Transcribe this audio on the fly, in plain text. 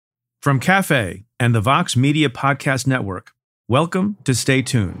From Cafe and the Vox Media Podcast Network, welcome to Stay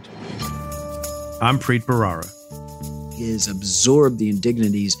Tuned. I'm Preet Bharara. He has absorbed the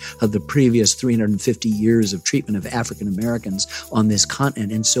indignities of the previous 350 years of treatment of African Americans on this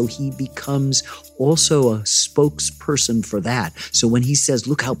continent. And so he becomes also a spokesperson for that. So when he says,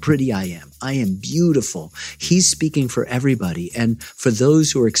 look how pretty I am beautiful, he's speaking for everybody. And for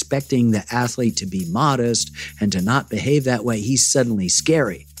those who are expecting the athlete to be modest and to not behave that way, he's suddenly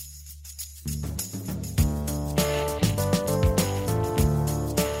scary.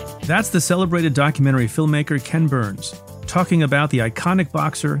 That's the celebrated documentary filmmaker Ken Burns talking about the iconic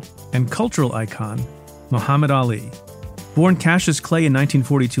boxer and cultural icon, Muhammad Ali. Born Cassius Clay in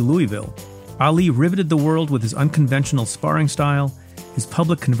 1942 Louisville, Ali riveted the world with his unconventional sparring style, his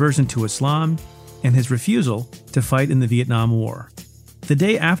public conversion to Islam, and his refusal to fight in the Vietnam War. The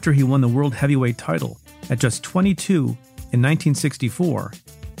day after he won the world heavyweight title, at just 22 in 1964,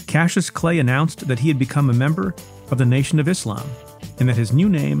 Cassius Clay announced that he had become a member of the Nation of Islam and that his new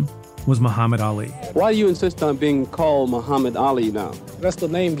name was Muhammad Ali. Why do you insist on being called Muhammad Ali now? That's the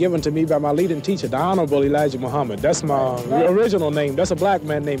name given to me by my leading teacher, the Honorable Elijah Muhammad. That's my original name. That's a black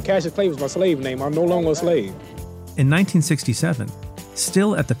man name. Cassius Clay was my slave name. I'm no longer a slave. In 1967,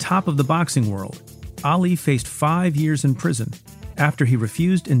 still at the top of the boxing world, Ali faced 5 years in prison after he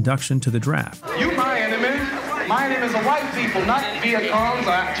refused induction to the draft. You my enemy. My enemies are white people, not Viet Congs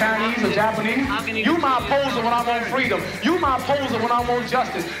or Chinese or Japanese. You my opposer when I want freedom. You my opposer when I want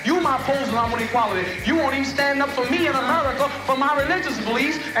justice. You my opposer when I want equality. You won't even stand up for me in America for my religious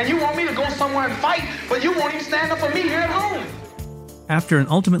beliefs, and you want me to go somewhere and fight, but you won't even stand up for me here at home. After an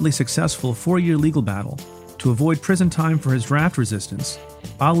ultimately successful 4-year legal battle to avoid prison time for his draft resistance,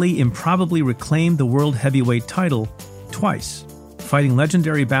 Ali improbably reclaimed the world heavyweight title twice, fighting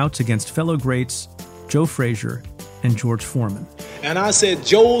legendary bouts against fellow greats Joe Frazier and George Foreman. And I said,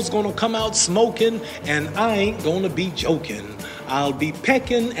 Joe's gonna come out smoking, and I ain't gonna be joking. I'll be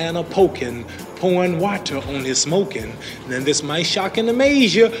pecking and a poking, pouring water on his smoking. Then this might shock and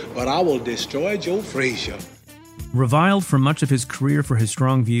amaze you, but I will destroy Joe Frazier. Reviled for much of his career for his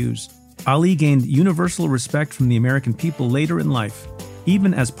strong views, Ali gained universal respect from the American people later in life,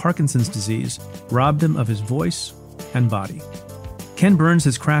 even as Parkinson's disease robbed him of his voice and body. Ken Burns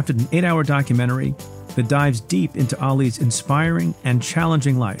has crafted an 8-hour documentary that dives deep into Ali's inspiring and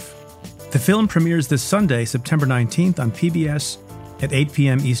challenging life. The film premieres this Sunday, September 19th on PBS at 8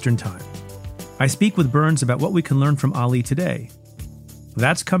 p.m. Eastern Time. I speak with Burns about what we can learn from Ali today.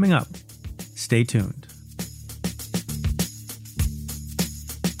 That's coming up. Stay tuned.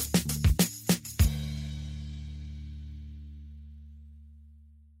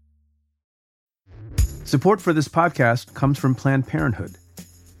 Support for this podcast comes from Planned Parenthood.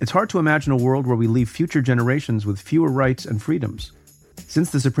 It's hard to imagine a world where we leave future generations with fewer rights and freedoms.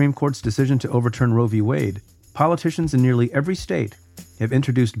 Since the Supreme Court's decision to overturn Roe v. Wade, politicians in nearly every state have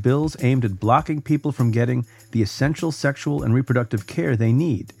introduced bills aimed at blocking people from getting the essential sexual and reproductive care they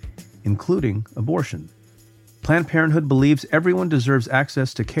need, including abortion. Planned Parenthood believes everyone deserves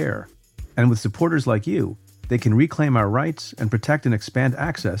access to care, and with supporters like you, they can reclaim our rights and protect and expand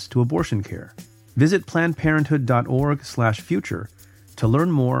access to abortion care. Visit PlannedParenthood.org/future to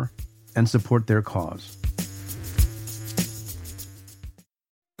learn more and support their cause.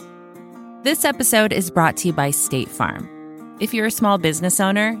 This episode is brought to you by State Farm. If you're a small business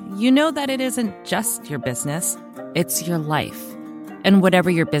owner, you know that it isn't just your business, it's your life. And whatever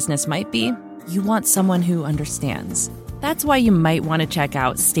your business might be, you want someone who understands. That's why you might want to check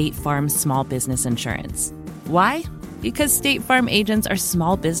out State Farm's small business insurance. Why? Because State Farm agents are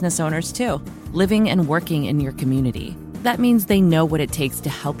small business owners too, living and working in your community. That means they know what it takes to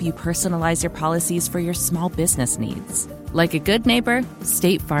help you personalize your policies for your small business needs. Like a good neighbor,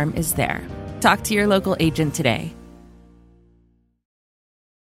 State Farm is there. Talk to your local agent today.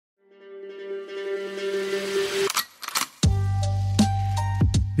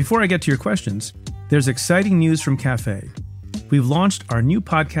 Before I get to your questions, there's exciting news from Cafe. We've launched our new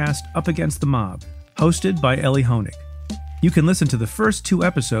podcast, Up Against the Mob, hosted by Ellie Honig. You can listen to the first 2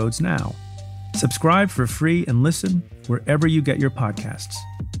 episodes now. Subscribe for free and listen wherever you get your podcasts.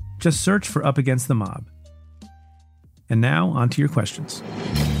 Just search for Up Against the Mob. And now, on to your questions.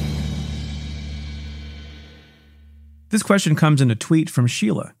 This question comes in a tweet from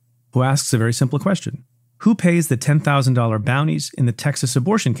Sheila, who asks a very simple question. Who pays the $10,000 bounties in the Texas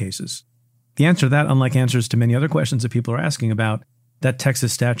abortion cases? The answer to that, unlike answers to many other questions that people are asking about that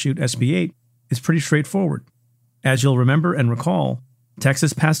Texas statute, SB 8, is pretty straightforward. As you'll remember and recall,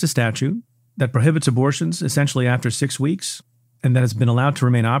 Texas passed a statute that prohibits abortions essentially after 6 weeks, and that has been allowed to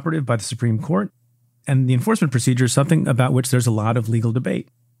remain operative by the Supreme Court. And the enforcement procedure is something about which there's a lot of legal debate.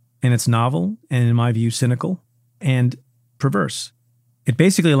 and it's novel and, in my view, cynical and perverse. It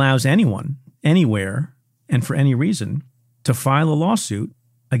basically allows anyone, anywhere, and for any reason, to file a lawsuit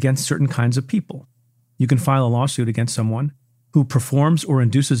against certain kinds of people. You can file a lawsuit against someone who performs or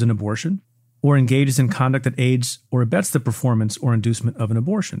induces an abortion, or engages in conduct that aids or abets the performance or inducement of an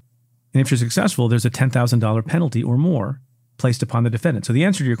abortion. And if you're successful, there's a $10,000 penalty or more placed upon the defendant. So the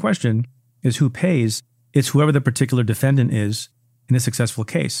answer to your question is who pays? It's whoever the particular defendant is in a successful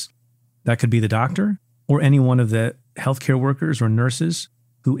case. That could be the doctor or any one of the healthcare workers or nurses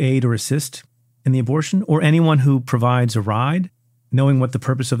who aid or assist in the abortion, or anyone who provides a ride, knowing what the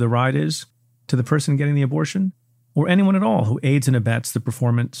purpose of the ride is to the person getting the abortion, or anyone at all who aids and abets the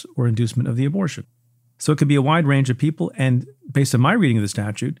performance or inducement of the abortion. So it could be a wide range of people, and based on my reading of the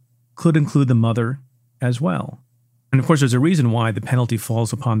statute, could include the mother as well. And of course, there's a reason why the penalty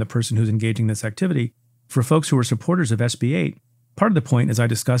falls upon the person who's engaging in this activity. For folks who are supporters of SB 8, part of the point, as I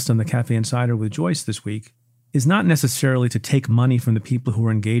discussed on the Cafe Insider with Joyce this week, is not necessarily to take money from the people who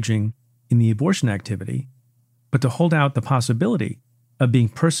are engaging in the abortion activity, but to hold out the possibility of being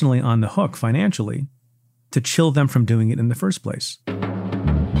personally on the hook financially to chill them from doing it in the first place.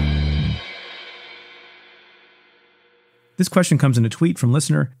 This question comes in a tweet from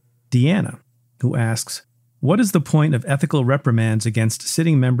listener Deanna, who asks, "What is the point of ethical reprimands against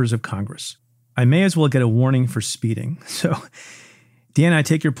sitting members of Congress? I may as well get a warning for speeding." So, Deanna, I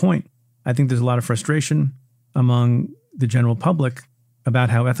take your point. I think there's a lot of frustration among the general public about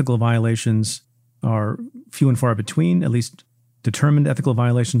how ethical violations are few and far between, at least determined ethical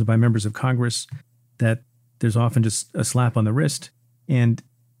violations by members of Congress, that there's often just a slap on the wrist. And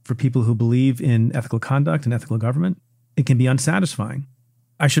for people who believe in ethical conduct and ethical government, it can be unsatisfying.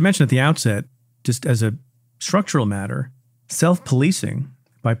 I should mention at the outset, just as a structural matter, self-policing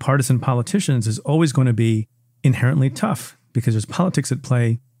by partisan politicians is always going to be inherently tough because there's politics at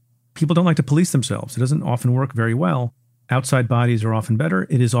play. People don't like to police themselves. It doesn't often work very well. Outside bodies are often better.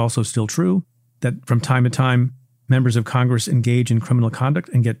 It is also still true that from time to time, members of Congress engage in criminal conduct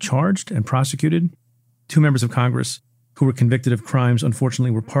and get charged and prosecuted. 2 members of Congress who were convicted of crimes,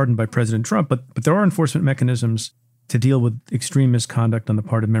 unfortunately, were pardoned by President Trump. But there are enforcement mechanisms to deal with extreme misconduct on the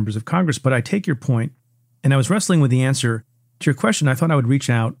part of members of Congress. But I take your point, and I was wrestling with the answer to your question. I thought I would reach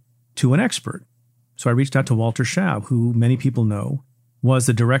out to an expert. So I reached out to Walter Shaub, who many people know was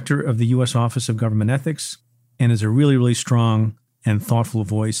the director of the U.S. Office of Government Ethics and is a really, really strong and thoughtful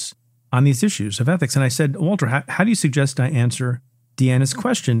voice on these issues of ethics. And I said, "Walter, how do you suggest I answer Deanna's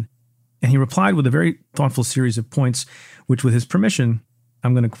question?" And he replied with a very thoughtful series of points, which, with his permission,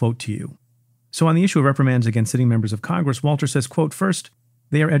 I'm going to quote to you. So on the issue of reprimands against sitting members of Congress, Walter says, quote, "First,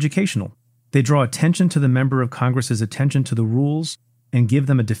 they are educational. They draw attention to the member of Congress's attention to the rules and give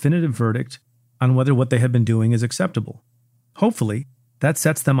them a definitive verdict on whether what they have been doing is acceptable. Hopefully, that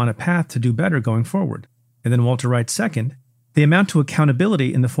sets them on a path to do better going forward." And then Walter writes, "Second, they amount to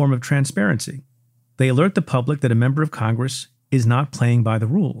accountability in the form of transparency. They alert the public that a member of Congress is not playing by the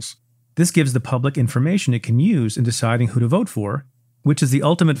rules. This gives the public information it can use in deciding who to vote for, which is the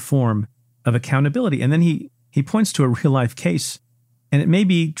ultimate form of accountability." And then he points to a real-life case, and it may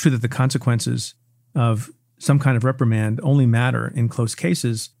be true that the consequences of some kind of reprimand only matter in close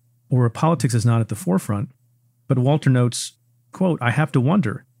cases or where politics is not at the forefront. But Walter notes, quote, "I have to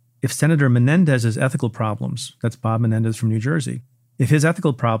wonder if Senator Menendez's ethical problems," that's Bob Menendez from New Jersey, "if his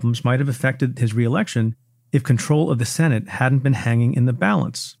ethical problems might have affected his reelection if control of the Senate hadn't been hanging in the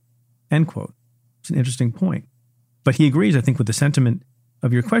balance," end quote. It's an interesting point. But he agrees, I think, with the sentiment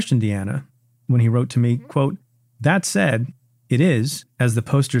of your question, Deanna, when he wrote to me, quote, "That said, it is, as the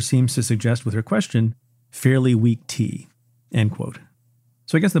poster seems to suggest with her question, fairly weak tea," end quote.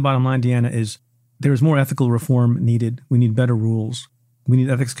 So I guess the bottom line, Deanna, is there is more ethical reform needed. We need better rules. We need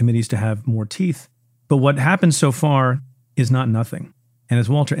ethics committees to have more teeth. But what happened so far is not nothing. And as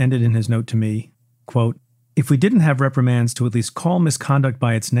Walter ended in his note to me, quote, "If we didn't have reprimands to at least call misconduct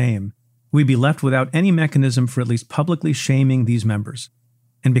by its name, we'd be left without any mechanism for at least publicly shaming these members.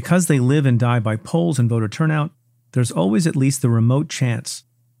 And because they live and die by polls and voter turnout, there's always at least the remote chance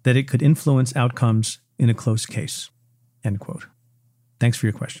that it could influence outcomes in a close case," end quote. Thanks for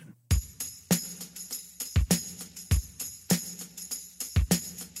your question.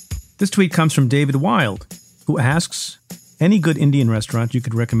 This tweet comes from David Wild, who asks, "Any good Indian restaurant you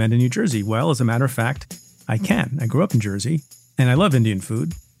could recommend in New Jersey?" Well, as a matter of fact, I can. I grew up in Jersey, and I love Indian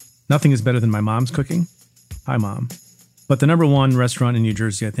food. Nothing is better than my mom's cooking. Hi, Mom. But the number one restaurant in New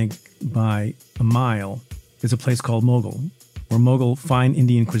Jersey, I think by a mile, is a place called Mogul, or Mogul Fine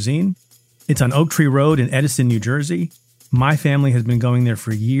Indian Cuisine. It's on Oak Tree Road in Edison, New Jersey. My family has been going there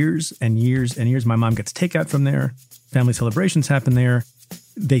for years and years and years. My mom gets takeout from there. Family celebrations happen there.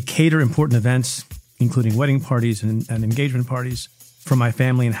 They cater important events, including wedding parties and engagement parties, for my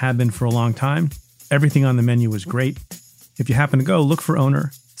family and have been for a long time. Everything on the menu was great. If you happen to go, look for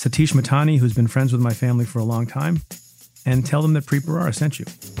owner Satish Matani, who's been friends with my family for a long time, and tell them that Preet Bharara sent you.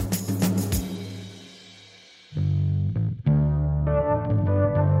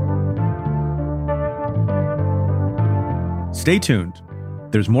 Stay tuned.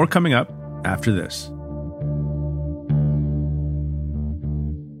 There's more coming up after this.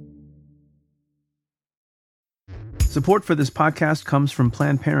 Support for this podcast comes from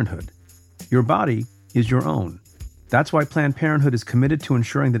Planned Parenthood. Your body is your own. That's why Planned Parenthood is committed to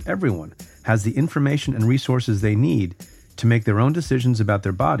ensuring that everyone has the information and resources they need to make their own decisions about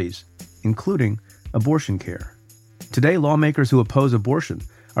their bodies, including abortion care. Today, lawmakers who oppose abortion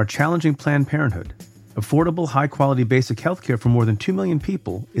are challenging Planned Parenthood. Affordable, high-quality basic health care for more than 2 million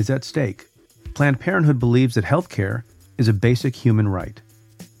people is at stake. Planned Parenthood believes that health care is a basic human right.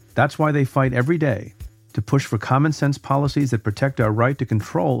 That's why they fight every day to push for common-sense policies that protect our right to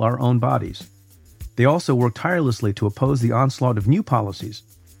control our own bodies. They also work tirelessly to oppose the onslaught of new policies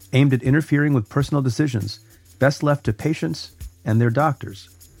aimed at interfering with personal decisions best left to patients and their doctors.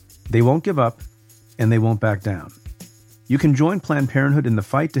 They won't give up, and they won't back down. You can join Planned Parenthood in the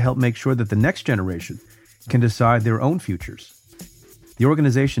fight to help make sure that the next generation can decide their own futures. The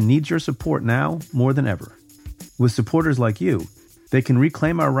organization needs your support now more than ever. With supporters like you, they can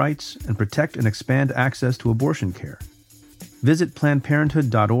reclaim our rights and protect and expand access to abortion care. Visit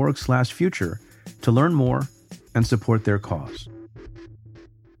PlannedParenthood.org/future to learn more and support their cause.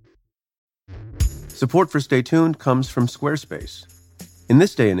 Support for Stay Tuned comes from Squarespace. In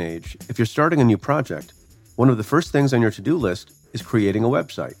this day and age, if you're starting a new project, one of the first things on your to-do list is creating a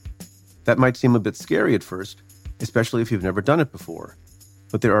website. That might seem a bit scary at first, especially if you've never done it before.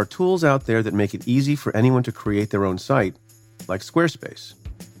 But there are tools out there that make it easy for anyone to create their own site, like Squarespace.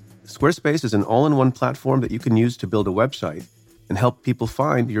 Squarespace is an all-in-one platform that you can use to build a website and help people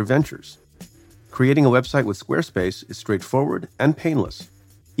find your ventures. Creating a website with Squarespace is straightforward and painless,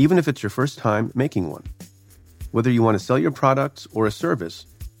 even if it's your first time making one. Whether you want to sell your products or a service,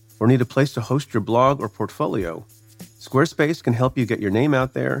 or need a place to host your blog or portfolio, Squarespace can help you get your name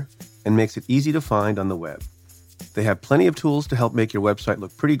out there and makes it easy to find on the web. They have plenty of tools to help make your website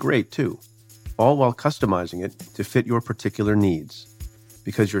look pretty great too, all while customizing it to fit your particular needs.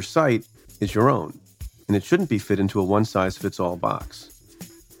 Because your site is your own, and it shouldn't be fit into a one-size-fits-all box.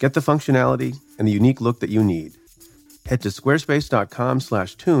 Get the functionality and the unique look that you need. Head to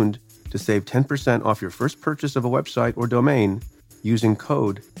squarespace.com/tuned to save 10% off your first purchase of a website or domain using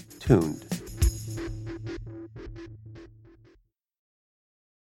code TUNED.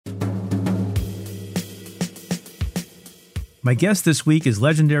 My guest this week is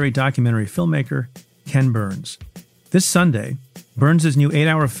legendary documentary filmmaker Ken Burns. This Sunday, Burns' new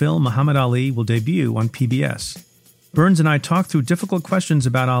 8-hour film, Muhammad Ali, will debut on PBS. Burns and I talked through difficult questions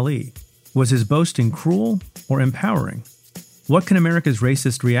about Ali. Was his boasting cruel or empowering? What can America's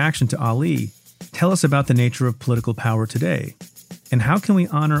racist reaction to Ali tell us about the nature of political power today? And how can we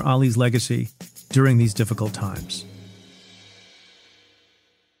honor Ali's legacy during these difficult times?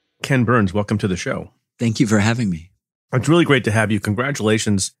 Ken Burns, welcome to the show. Thank you for having me. It's really great to have you.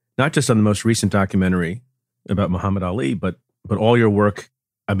 Congratulations, not just on the most recent documentary about Muhammad Ali, but all your work.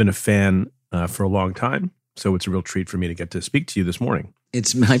 I've been a fan for a long time, so it's a real treat for me to get to speak to you this morning.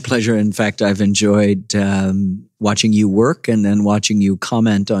 It's my pleasure. In fact, I've enjoyed watching you work and then watching you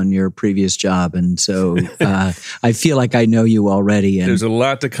comment on your previous job. And so I feel like I know you already. And there's a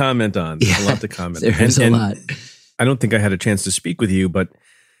lot to comment on. There's a lot to comment on. There's a lot. I don't think I had a chance to speak with you, but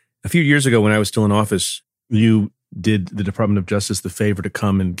a few years ago when I was still in office, you did the Department of Justice the favor to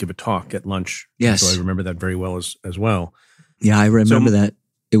come and give a talk at lunch. Yes. So I remember that very well as well. Yeah, I remember that.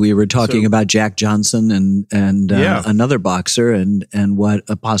 We were talking about Jack Johnson and another boxer and what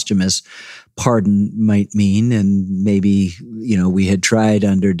a posthumous pardon might mean. And maybe, we had tried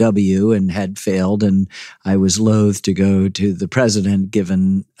under W and had failed. And I was loath to go to the president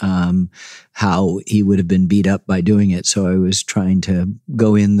given how he would have been beat up by doing it. So I was trying to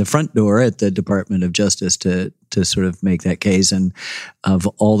go in the front door at the Department of Justice to sort of make that case. And of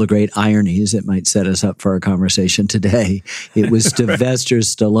all the great ironies that might set us up for our conversation today, it was Sylvester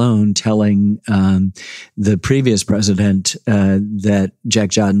Stallone telling the previous president that Jack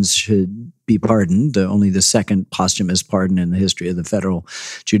Johnson should be pardoned, only the second posthumous pardon in the history of the federal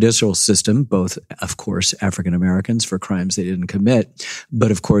judicial system, both, of course, African Americans for crimes they didn't commit.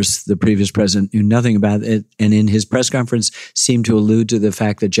 But of course, the previous president knew nothing about it. And in his press conference seemed to allude to the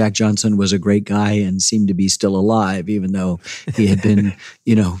fact that Jack Johnson was a great guy and seemed to be still alive, even though he had been,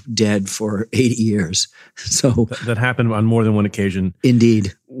 dead for 80 years. So that happened on more than one occasion.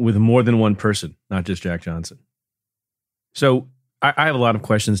 Indeed. With more than one person, not just Jack Johnson. So I have a lot of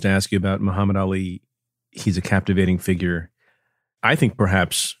questions to ask you about Muhammad Ali. He's a captivating figure. I think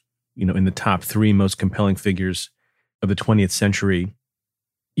perhaps, in the top 3 most compelling figures of the 20th century.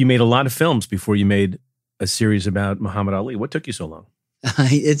 You made a lot of films before you made a series about Muhammad Ali. What took you so long?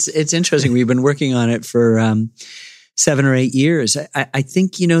 It's interesting. We've been working on it for 7 or 8 years. I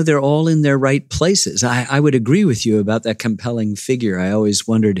think, they're all in their right places. I would agree with you about that compelling figure. I always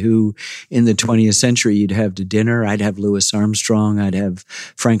wondered who in the 20th century you'd have to dinner. I'd have Louis Armstrong. I'd have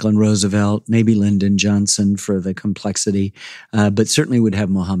Franklin Roosevelt, maybe Lyndon Johnson for the complexity, but certainly would have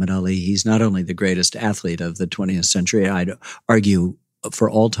Muhammad Ali. He's not only the greatest athlete of the 20th century, I'd argue for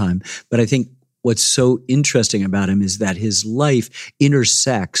all time, but I think what's so interesting about him is that his life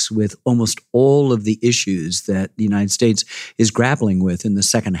intersects with almost all of the issues that the United States is grappling with in the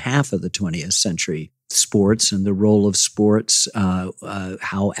second half of the 20th century. Sports and the role of sports,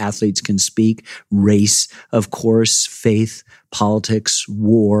 how athletes can speak, race, of course, faith, politics,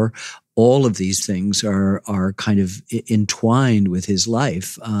 war. All of these things are kind of entwined with his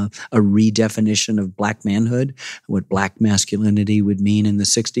life. A redefinition of Black manhood, what Black masculinity would mean in the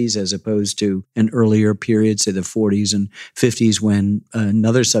 60s as opposed to an earlier period, say the 40s and 50s, when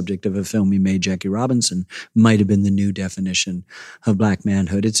another subject of a film we made, Jackie Robinson, might have been the new definition of Black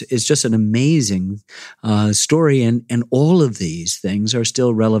manhood. It's just an amazing story, and all of these things are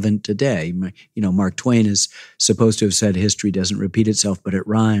still relevant today. Mark Twain is supposed to have said history doesn't repeat itself, but it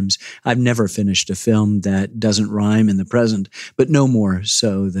rhymes. I've never finished a film that doesn't rhyme in the present, but no more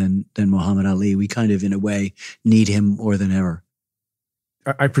so than Muhammad Ali. We kind of, in a way, need him more than ever.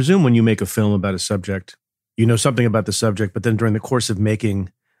 I presume when you make a film about a subject, you know something about the subject, but then during the course of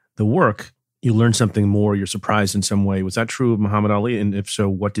making the work, you learn something more, you're surprised in some way. Was that true of Muhammad Ali? And if so,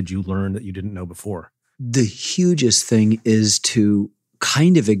 what did you learn that you didn't know before? The hugest thing is to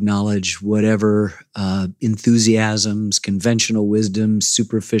kind of acknowledge whatever enthusiasms, conventional wisdom,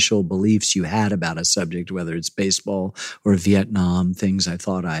 superficial beliefs you had about a subject, whether it's baseball or Vietnam, things I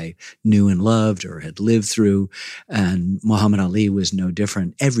thought I knew and loved or had lived through. And Muhammad Ali was no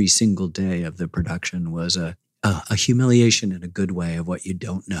different. Every single day of the production was a humiliation in a good way of what you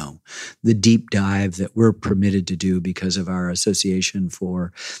don't know. The deep dive that we're permitted to do because of our association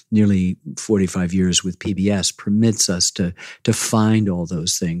for nearly 45 years with PBS permits us to find all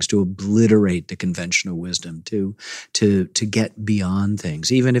those things, to obliterate the conventional wisdom, to get beyond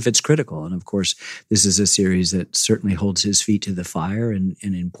things, even if it's critical. And of course, this is a series that certainly holds his feet to the fire in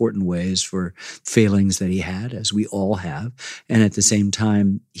important ways for failings that he had, as we all have. And at the same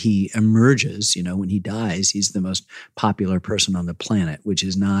time, he emerges, when he dies, he's the most popular person on the planet, which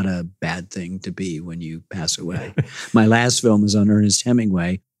is not a bad thing to be when you pass away. My last film was on Ernest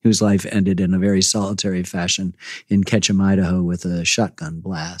Hemingway, whose life ended in a very solitary fashion in Ketchum, Idaho, with a shotgun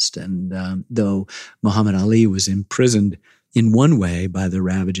blast. And though Muhammad Ali was imprisoned in one way by the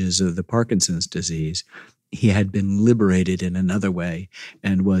ravages of the Parkinson's disease, he had been liberated in another way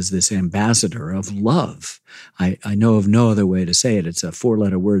and was this ambassador of love. I know of no other way to say it. It's a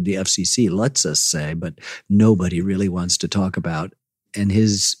 4-letter word the FCC lets us say, but nobody really wants to talk about. And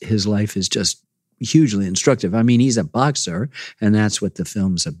his life is just hugely instructive. I mean, he's a boxer, and that's what the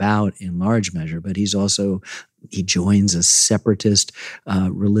film's about in large measure, but he joins a separatist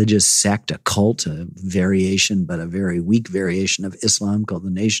religious sect, a cult, a variation, but a very weak variation of Islam called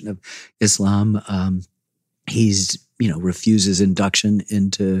the Nation of Islam. He's, refuses induction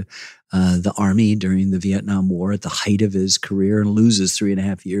into the Army during the Vietnam War at the height of his career and loses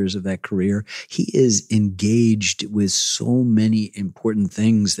 3.5 years of that career. He is engaged with so many important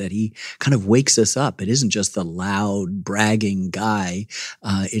things that he kind of wakes us up. It isn't just the loud, bragging guy.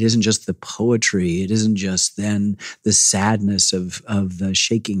 It isn't just the poetry. It isn't just then the sadness of the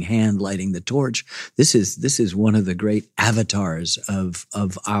shaking hand lighting the torch. This is one of the great avatars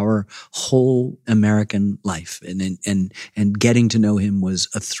of our whole American life. And getting to know him was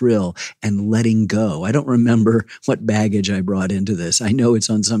a thrill. And letting go. I don't remember what baggage I brought into this. I know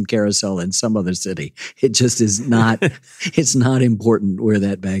it's on some carousel in some other city. It just is not, it's not important where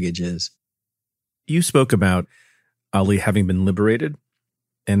that baggage is. You spoke about Ali having been liberated.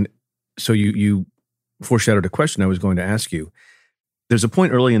 And so you foreshadowed a question I was going to ask you. There's a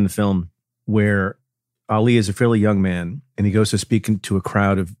point early in the film where Ali is a fairly young man, and he goes to speak to a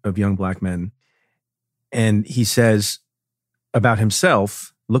crowd of young black men. And he says about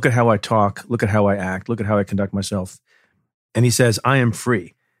himself, look at how I talk, look at how I act, look at how I conduct myself. And he says, I am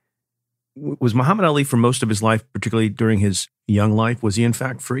free. Was Muhammad Ali, for most of his life, particularly during his young life, was he in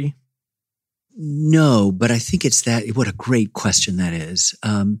fact free? No, but I think it's that, what a great question that is.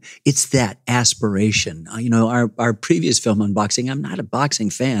 It's that aspiration. Our previous film on boxing, I'm not a boxing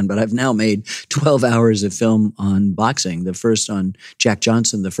fan, but I've now made 12 hours of film on boxing. The first on Jack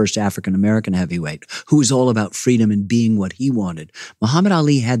Johnson, the first African-American heavyweight, who was all about freedom and being what he wanted. Muhammad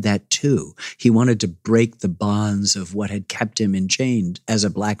Ali had that too. He wanted to break the bonds of what had kept him enchained as a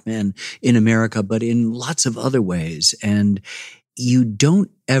black man in America, but in lots of other ways. And you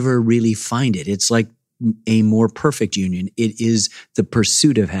don't ever really find it. It's like a more perfect union. It is the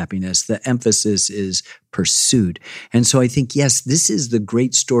pursuit of happiness. The emphasis is pursuit. And so I think, yes, this is the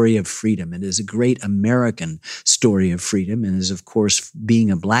great story of freedom. It is a great American story of freedom. And as, of course, being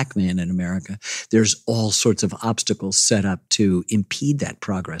a black man in America, there's all sorts of obstacles set up to impede that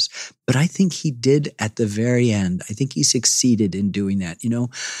progress. But I think he did at the very end. I think he succeeded in doing that.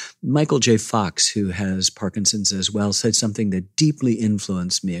 Michael J. Fox, who has Parkinson's as well, said something that deeply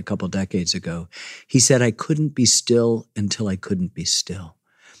influenced me a couple decades ago. He said, I couldn't be still until I couldn't be still.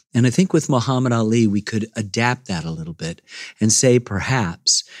 And I think with Muhammad Ali, we could adapt that a little bit and say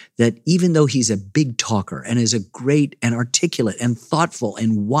perhaps that even though he's a big talker and is a great and articulate and thoughtful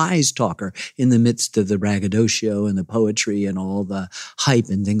and wise talker in the midst of the braggadocio and the poetry and all the hype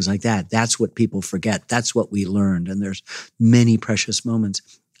and things like that, that's what people forget. That's what we learned. And there's many precious moments.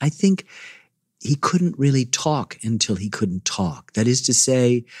 I think he couldn't really talk until he couldn't talk. That is to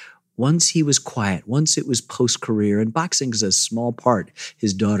say, once he was quiet, once it was post-career, and boxing is a small part,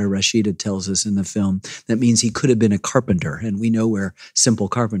 his daughter Rashida tells us in the film, that means he could have been a carpenter, and we know where simple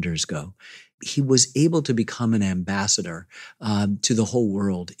carpenters go. He was able to become an ambassador to the whole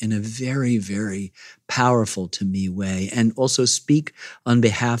world in a very, very powerful to me way, and also speak on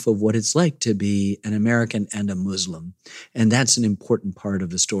behalf of what it's like to be an American and a Muslim. And that's an important part of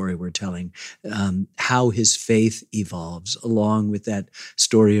the story we're telling, how his faith evolves along with that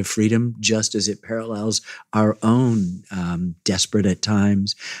story of freedom, just as it parallels our own desperate at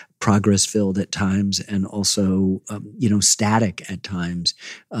times, progress-filled at times, and also, static at times,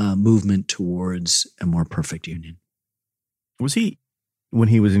 movement towards a more perfect union. Was he, when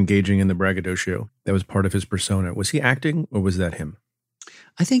he was engaging in the braggadocio, that was part of his persona, was he acting or was that him?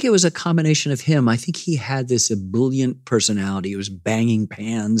 I think it was a combination of him. I think he had this ebullient personality. He was banging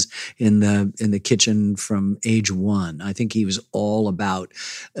pans in the kitchen from age one. I think he was all about,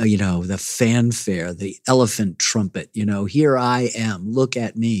 the fanfare, the elephant trumpet. Here I am, look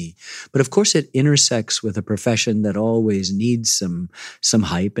at me. But of course, it intersects with a profession that always needs some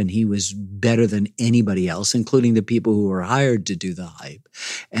hype, and he was better than anybody else, including the people who were hired to do the hype.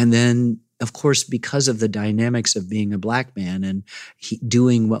 And then, of course, because of the dynamics of being a black man and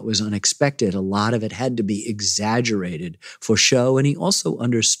doing what was unexpected, a lot of it had to be exaggerated for show. And he also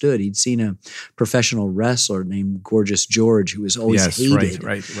understood. He'd seen a professional wrestler named Gorgeous George who was always hated.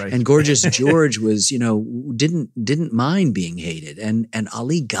 Right. And Gorgeous George was, didn't mind being hated. And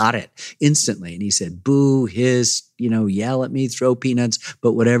Ali got it instantly. And he said, boo, hiss, yell at me, throw peanuts,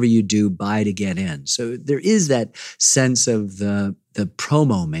 but whatever you do, buy to get in. So there is that sense of the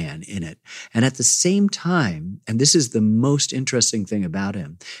promo man in it. And at the same time, and this is the most interesting thing about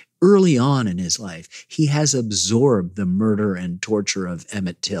him, early on in his life, he has absorbed the murder and torture of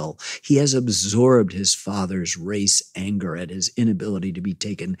Emmett Till. He has absorbed his father's race anger at his inability to be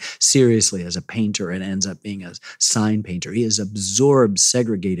taken seriously as a painter and ends up being a sign painter. He has absorbed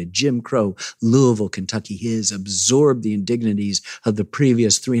segregated Jim Crow, Louisville, Kentucky. He has absorbed the indignities of the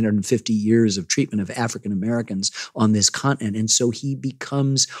previous 350 years of treatment of African Americans on this continent. And so he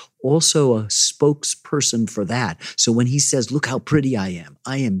becomes also a spokesperson for that. So when he says, look how pretty I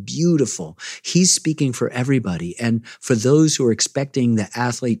am beautiful, he's speaking for everybody. And for those who are expecting the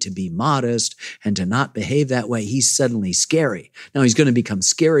athlete to be modest and to not behave that way, he's suddenly scary. Now he's going to become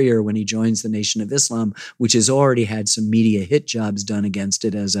scarier when he joins the Nation of Islam, which has already had some media hit jobs done against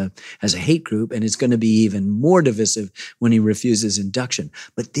it as a hate group. And it's going to be even more divisive when he refuses induction.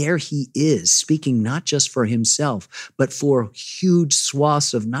 But there he is, speaking not just for himself, but for huge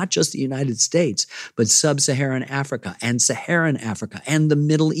swaths of not just the United States, but sub-Saharan Africa and Saharan Africa and the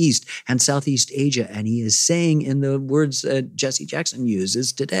Middle East and Southeast Asia. And he is saying, in the words Jesse Jackson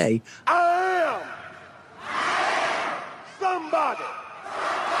uses today, I am somebody.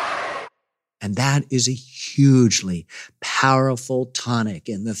 And that is a hugely powerful tonic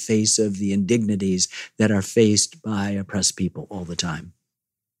in the face of the indignities that are faced by oppressed people all the time.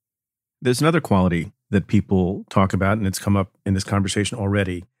 There's another quality that people talk about, and it's come up in this conversation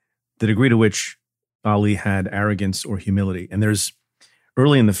already, the degree to which Ali had arrogance or humility. And there's,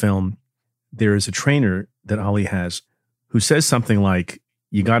 early in the film, there is a trainer that Ali has who says something like,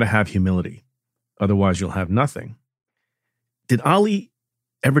 you got to have humility, otherwise you'll have nothing. Did Ali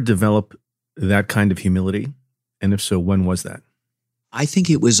ever develop that kind of humility? And if so, when was that? I think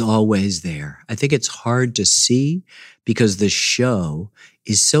it was always there. I think it's hard to see because the show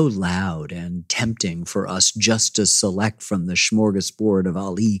is so loud and tempting for us just to select from the smorgasbord of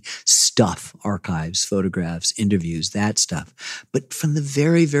Ali stuff, archives, photographs, interviews, that stuff. But from the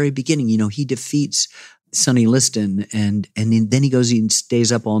very, very beginning, he defeats Sonny Liston, and then he goes and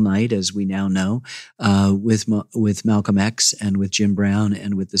stays up all night, as we now know, with Malcolm X and with Jim Brown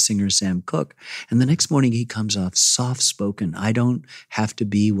and with the singer Sam Cooke. And the next morning he comes off soft-spoken. I don't have to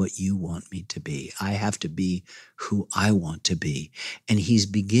be what you want me to be. I have to be who I want to be. And he's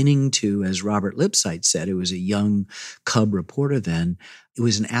beginning to, as Robert Lipsyte said, it was a young cub reporter then, it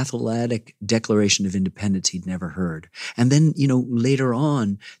was an athletic declaration of independence he'd never heard. And then, later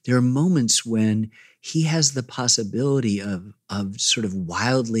on, there are moments when he has the possibility of sort of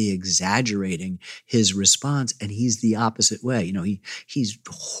wildly exaggerating his response, and he's the opposite way. He's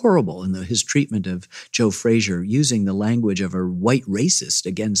horrible in his treatment of Joe Frazier, using the language of a white racist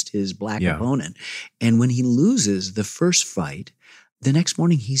against his black opponent. And when he loses the first fight, the next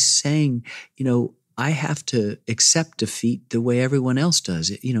morning he's saying, I have to accept defeat the way everyone else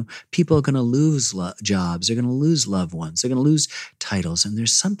does. People are going to lose jobs. They're going to lose loved ones. They're going to lose titles. And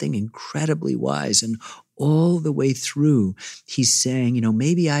there's something incredibly wise. And all the way through, he's saying,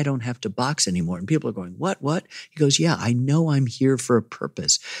 maybe I don't have to box anymore. And people are going, what? He goes, yeah, I know I'm here for a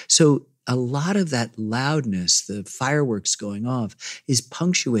purpose. So a lot of that loudness, the fireworks going off, is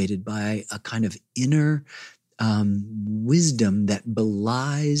punctuated by a kind of inner wisdom that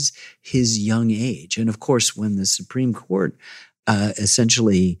belies his young age. And of course, when the Supreme Court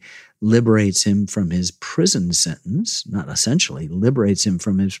essentially liberates him from his prison sentence, not essentially, liberates him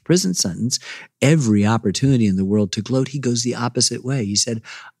from his prison sentence, every opportunity in the world to gloat, he goes the opposite way. He said,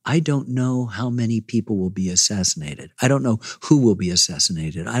 I don't know how many people will be assassinated. I don't know who will be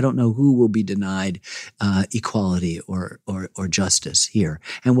assassinated. I don't know who will be denied equality or justice here.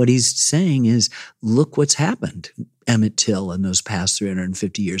 And what he's saying is, look what's happened. Emmett Till in those past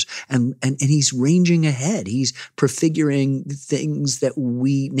 350 years. And he's ranging ahead. He's prefiguring things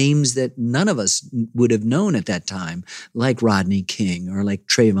names that none of us would have known at that time, like Rodney King or like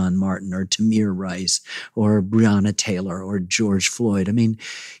Trayvon Martin or Tamir Rice or Breonna Taylor or George Floyd. I mean,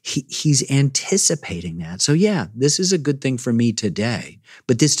 he's anticipating that. So yeah, this is a good thing for me today,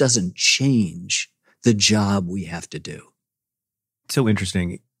 but this doesn't change the job we have to do. So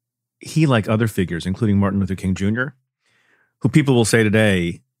interesting. He, like other figures, including Martin Luther King Jr., who people will say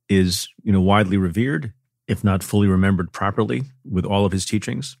today is, widely revered, if not fully remembered properly, with all of his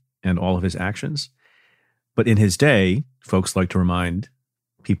teachings and all of his actions. But in his day, folks like to remind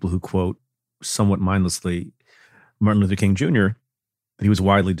people who quote somewhat mindlessly Martin Luther King Jr. that he was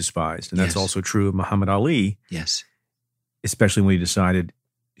widely despised. And that's also true of Muhammad Ali. Yes. Especially when he decided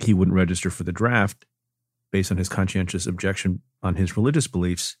he wouldn't register for the draft based on his conscientious objection on his religious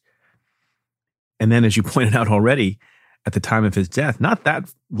beliefs. And then, as you pointed out already, at the time of his death, not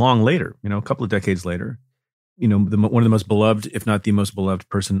that long later, a couple of decades later, one of the most beloved, if not the most beloved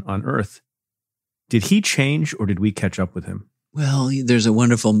person on earth. Did he change, or did we catch up with him? Well, there's a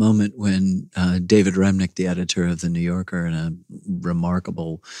wonderful moment when David Remnick, the editor of The New Yorker and a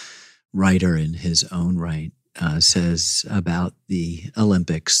remarkable writer in his own right, says about the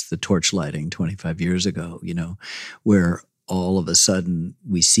Olympics, the torch lighting 25 years ago, where all of a sudden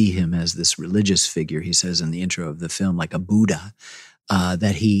we see him as this religious figure, he says in the intro of the film, like a Buddha,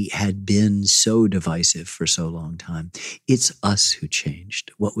 that he had been so divisive for so long time. It's us who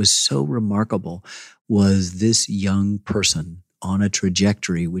changed. What was so remarkable was this young person on a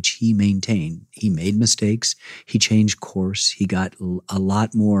trajectory which he maintained. He made mistakes. He changed course. He got a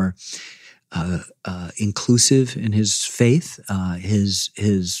lot more inclusive in his faith.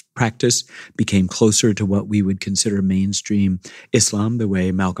 His practice became closer to what we would consider mainstream Islam, the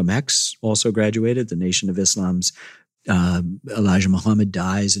way Malcolm X also graduated. The Nation of Islam's Elijah Muhammad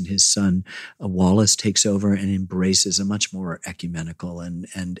dies, and his son Wallace takes over and embraces a much more ecumenical and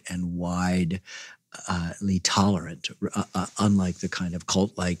widely tolerant, unlike the kind of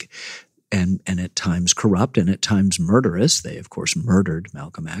cult-like and at times corrupt and at times murderous. They, of course, murdered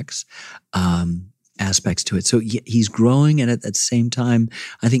Malcolm X. Aspects to it. So he's growing, and at the same time,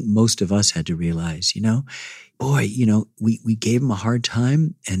 I think most of us had to realize, we gave him a hard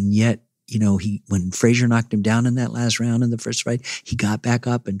time, and yet, when Frazier knocked him down in that last round in the first fight, he got back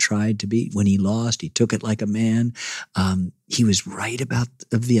up and tried to beat. When he lost, he took it like a man. He was right about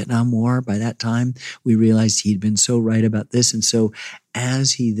the Vietnam War. By that time, we realized he'd been so right about this. And so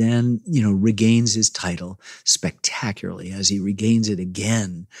as he then, regains his title spectacularly, as he regains it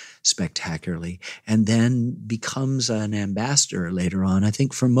again spectacularly, and then becomes an ambassador later on, I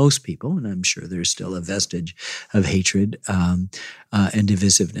think for most people, and I'm sure there's still a vestige of hatred and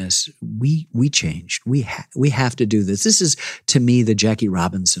divisiveness, we changed. We have to do this. This is, to me, the Jackie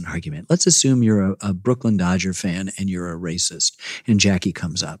Robinson argument. Let's assume you're a Brooklyn Dodger fan and you're a racist, and Jackie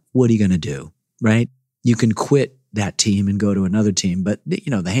comes up. What are you going to do, right? You can quit that team and go to another team, but the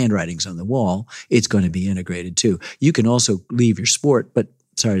handwriting's on the wall. It's going to be integrated too. You can also leave your sport, but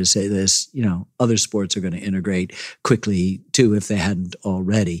sorry to say this, other sports are going to integrate quickly too if they hadn't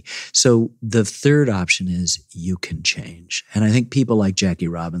already. So the third option is you can change. And I think people like Jackie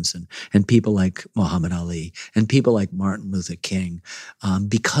Robinson and people like Muhammad Ali and people like Martin Luther King,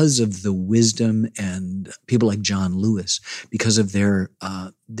 because of the wisdom, and people like John Lewis, because of their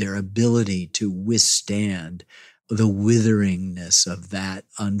ability to withstand the witheringness of that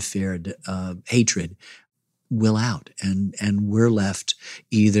unfair hatred, will out. And we're left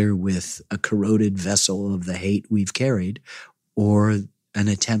either with a corroded vessel of the hate we've carried, or an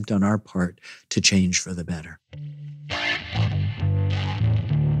attempt on our part to change for the better.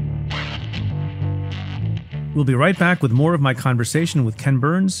 We'll be right back with more of my conversation with Ken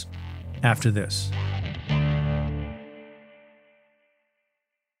Burns after this.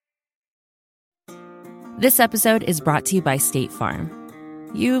 This episode is brought to you by State Farm.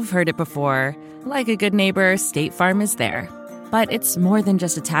 You've heard it before. Like a good neighbor, State Farm is there. But it's more than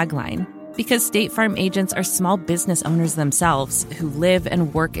just a tagline, because State Farm agents are small business owners themselves who live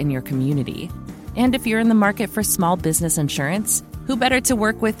and work in your community. And if you're in the market for small business insurance, who better to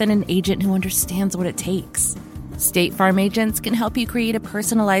work with than an agent who understands what it takes? State Farm agents can help you create a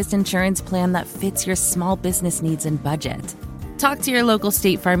personalized insurance plan that fits your small business needs and budget. Talk to your local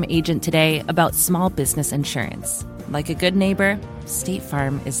State Farm agent today about small business insurance. Like a good neighbor, State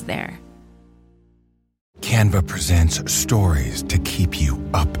Farm is there. Canva presents stories to keep you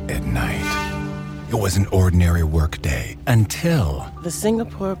up at night. It was an ordinary workday until... The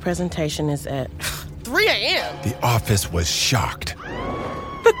Singapore presentation is at 3 a.m. The office was shocked.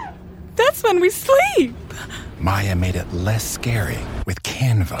 But that's when we sleep. Maya made it less scary with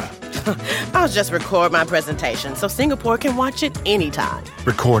Canva. I'll just record my presentation so Singapore can watch it anytime.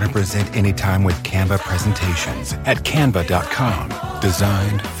 Record and present anytime with Canva presentations at canva.com.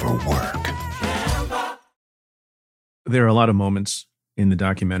 Designed for work. There are a lot of moments in the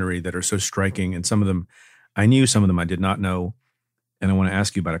documentary that are so striking, and some of them I knew, some of them I did not know, and I want to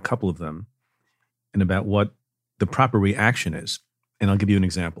ask you about a couple of them and about what the proper reaction is. And I'll give you an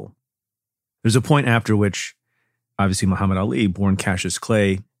example. There's a point after which, obviously, Muhammad Ali, born Cassius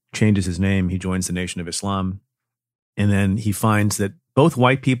Clay, changes his name. He joins the Nation of Islam. And then he finds that both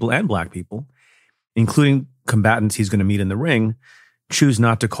white people and black people, including combatants he's going to meet in the ring, choose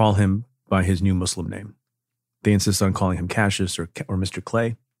not to call him by his new Muslim name. They insist on calling him Cassius or Mr.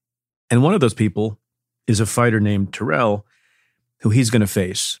 Clay. And one of those people is a fighter named Terrell, who he's going to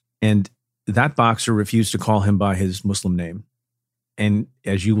face. And that boxer refused to call him by his Muslim name. And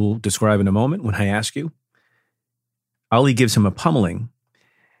as you will describe in a moment when I ask you, Ali gives him a pummeling.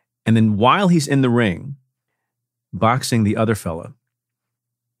 And then while he's in the ring, boxing the other fella,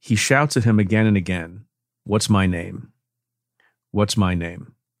 he shouts at him again and again, "What's my name? What's my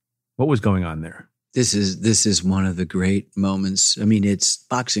name?" What was going on there? This is one of the great moments. I mean,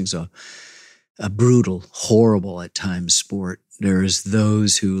 boxing's a brutal, horrible at times sport. There's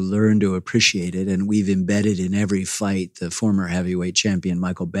those who learn to appreciate it, and we've embedded in every fight the former heavyweight champion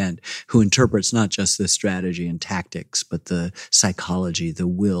Michael Bent, who interprets not just the strategy and tactics, but the psychology, the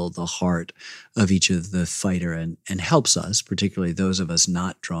will, the heart of each of the fighter, and helps us, particularly those of us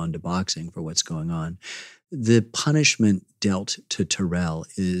not drawn to boxing, for what's going on. The punishment dealt to Terrell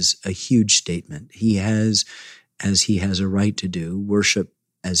is a huge statement. He has, as he has a right to do, worship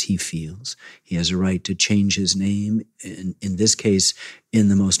as he feels. He has a right to change his name, in this case, in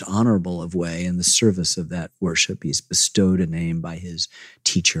the most honorable of way, in the service of that worship. He's bestowed a name by his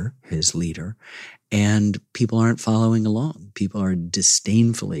teacher, his leader, and people aren't following along. People are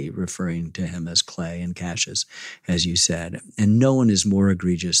disdainfully referring to him as Clay and Cassius, as you said. And no one is more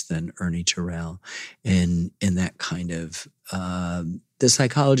egregious than Ernie Terrell in that kind of the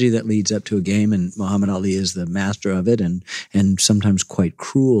psychology that leads up to a game, and Muhammad Ali is the master of it, and sometimes quite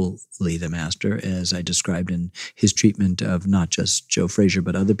cruelly the master, as I described in his treatment of not just Joe Frazier,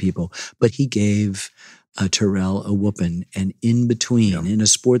 but other people. But he gave a Terrell, a whoopin', and in between, in a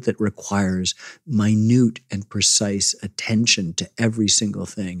sport that requires minute and precise attention to every single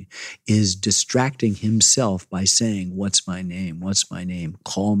thing, is distracting himself by saying, "What's my name? What's my name?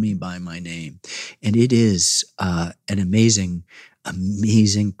 Call me by my name." And it is an amazing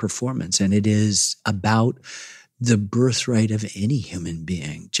performance. And it is about the birthright of any human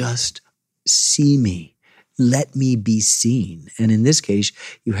being. Just see me. Let me be seen. And in this case,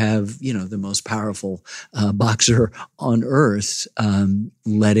 you have, the most powerful boxer on earth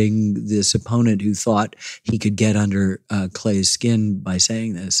letting this opponent who thought he could get under Clay's skin by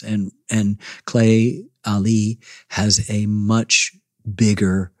saying this. And Clay Ali has a much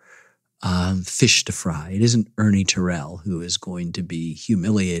bigger fish to fry. It isn't Ernie Terrell who is going to be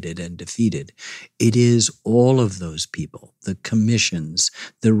humiliated and defeated. It is all of those people, the commissions,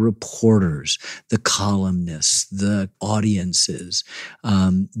 the reporters, the columnists, the audiences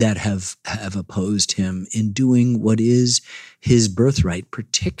that have opposed him in doing what is his birthright,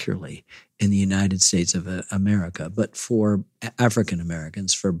 particularly in the United States of America. But for African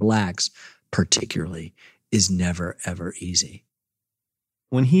Americans, for blacks particularly, is never, ever easy.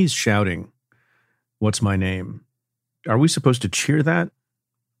 When he's shouting, "What's my name?" are we supposed to cheer that?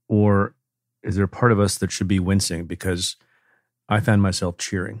 Or is there a part of us that should be wincing? Because I found myself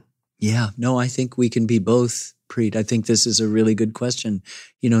cheering. Yeah, no, I think we can be both, Preet. I think this is a really good question.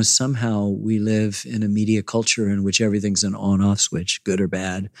 Somehow we live in a media culture in which everything's an on-off switch, good or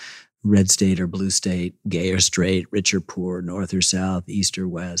bad, red state or blue state, gay or straight, rich or poor, north or south, east or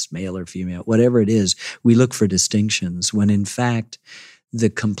west, male or female, whatever it is, we look for distinctions when in fact the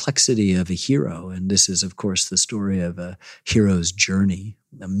complexity of a hero, and this is, of course, the story of a hero's journey,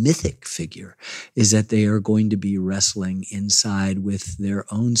 a mythic figure, is that they are going to be wrestling inside with their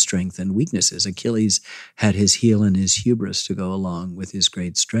own strength and weaknesses. Achilles had his heel and his hubris to go along with his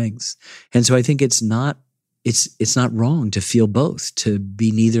great strengths. And so I think it's not wrong to feel both, to be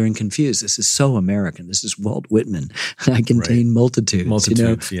neither and confused. This is so American. This is Walt Whitman. I contain multitudes.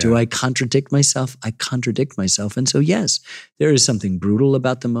 Yeah. Do I contradict myself? I contradict myself. And so, yes, there is something brutal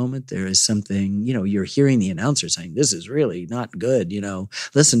about the moment. There is something, you're hearing the announcer saying, "This is really not good.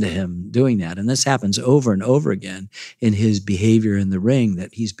 Listen to him doing that." And this happens over and over again in his behavior in the ring,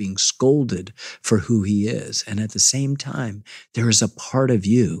 that he's being scolded for who he is. And at the same time, there is a part of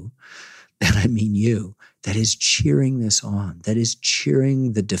you, and I mean you, that is cheering this on, that is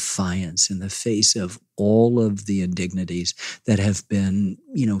cheering the defiance in the face of all of the indignities that have been,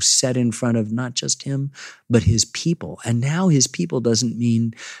 set in front of not just him, but his people. And now his people doesn't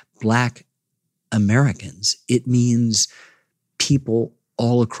mean Black Americans. It means people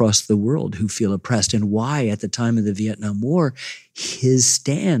all across the world who feel oppressed, and why at the time of the Vietnam War, his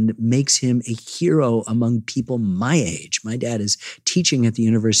stand makes him a hero among people my age. My dad is teaching at the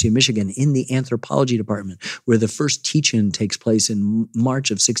University of Michigan in the anthropology department, where the first teach-in takes place in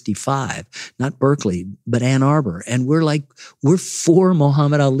March of 65, not Berkeley, but Ann Arbor. And we're for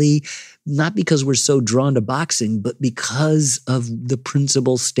Muhammad Ali, not because we're so drawn to boxing, but because of the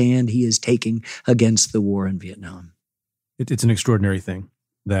principal stand he is taking against the war in Vietnam. It's an extraordinary thing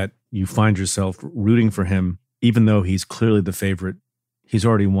that you find yourself rooting for him, even though he's clearly the favorite. He's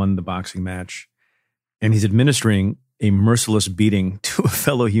already won the boxing match, and he's administering a merciless beating to a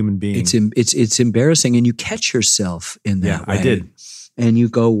fellow human being. It's embarrassing, and you catch yourself in that way. I did. And you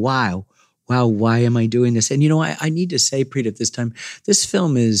go, wow, why am I doing this? And I need to say, Preet, at this time, this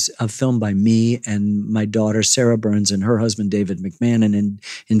film is a film by me and my daughter, Sarah Burns, and her husband, David McMahon. And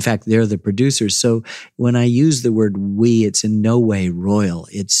in fact, they're the producers. So when I use the word we, it's in no way royal.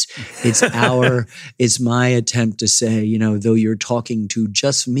 It's my attempt to say, though you're talking to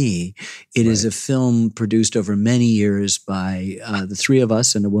just me, it is a film produced over many years by the three of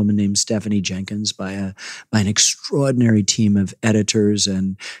us and a woman named Stephanie Jenkins, by an extraordinary team of editors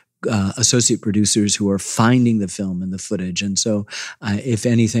and associate producers who are finding the film and the footage. And so, if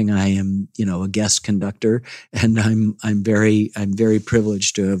anything, I am, a guest conductor, and I'm very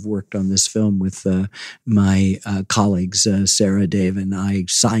privileged to have worked on this film with my colleagues, Sarah, Dave, and I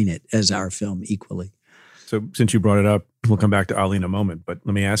sign it as our film equally. So, since you brought it up, we'll come back to Ali in a moment. But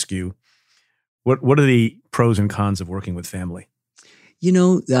let me ask you, what are the pros and cons of working with family?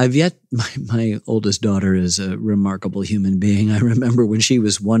 My oldest daughter is a remarkable human being. I remember when she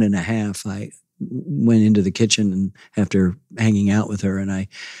was 1.5, I went into the kitchen and after hanging out with her, and I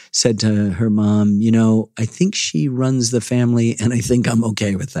said to her mom, I think she runs the family, and I think I'm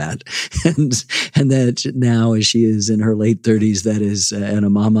okay with that. And that now, as she is in her late 30s, that is, and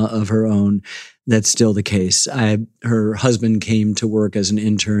a mama of her own, That's still the case. Her husband came to work as an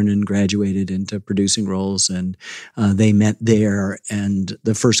intern and graduated into producing roles, and they met there. And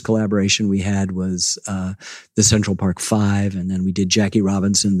the first collaboration we had was the Central Park Five, and then we did Jackie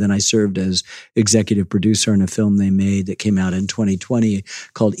Robinson. Then I served as executive producer on a film they made that came out in 2020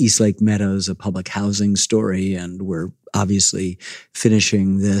 called Eastlake Meadows, a public housing story, and we're obviously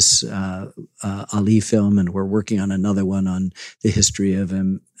finishing this Ali film, and we're working on another one on the history of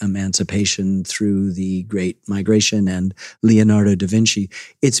emancipation through the Great Migration and Leonardo da Vinci.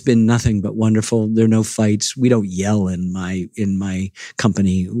 It's been nothing but wonderful. There are no fights. We don't yell in my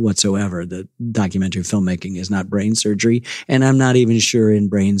company whatsoever. The documentary filmmaking is not brain surgery, and I'm not even sure in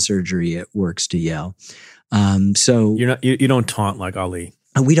brain surgery it works to yell. So you don't taunt like Ali.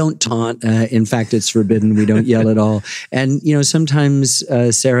 We don't taunt. In fact, it's forbidden. We don't yell at all. And, sometimes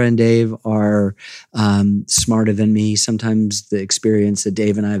Sarah and Dave are smarter than me. Sometimes the experience that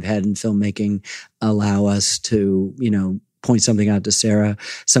Dave and I have had in filmmaking allow us to, point something out to Sarah.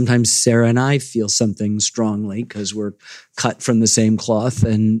 Sometimes Sarah and I feel something strongly because we're cut from the same cloth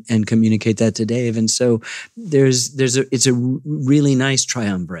and communicate that to Dave. And so it's a really nice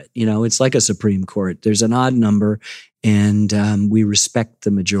triumvirate. It's like a Supreme Court. There's an odd number, and we respect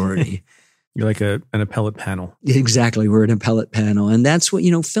the majority. You're like an appellate panel. Exactly. We're an appellate panel. And that's what,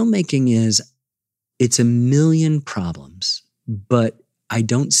 filmmaking is. It's a million problems, but I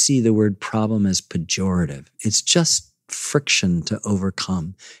don't see the word problem as pejorative. It's just friction to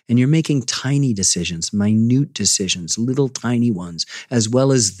overcome. And you're making tiny decisions, minute decisions, little tiny ones, as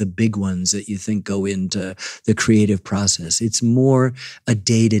well as the big ones that you think go into the creative process. It's more a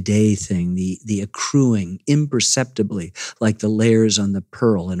day-to-day thing, the accruing imperceptibly, like the layers on the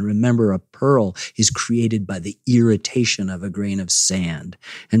pearl. And remember, a pearl is created by the irritation of a grain of sand.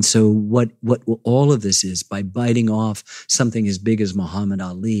 And so what all of this is, by biting off something as big as Muhammad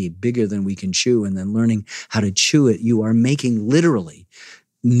Ali, bigger than we can chew, and then learning how to chew it, you are making literally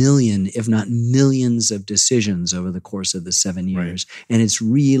million, if not millions of decisions over the course of the 7 years. Right. And it's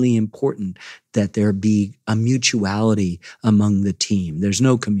really important that there be a mutuality among the team. There's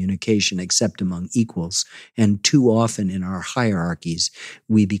no communication except among equals. And too often in our hierarchies,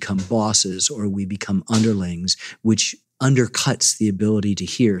 we become bosses or we become underlings, which undercuts the ability to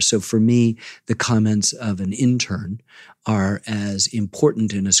hear. So for me, the comments of an intern are as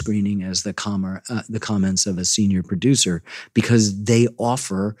important in a screening as the comments of a senior producer, because they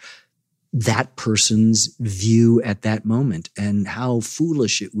offer that person's view at that moment, and how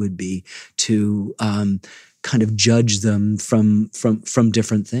foolish it would be to kind of judge them from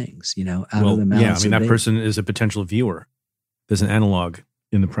different things, out of the mouths. Yeah, I mean, that person is a potential viewer. There's an analog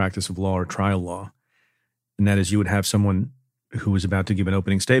in the practice of law or trial law. And that is, you would have someone who was about to give an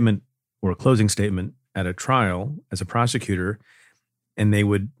opening statement or a closing statement at a trial as a prosecutor, and they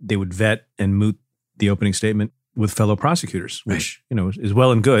would vet and moot the opening statement with fellow prosecutors, which is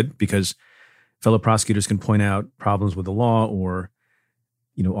well and good, because fellow prosecutors can point out problems with the law or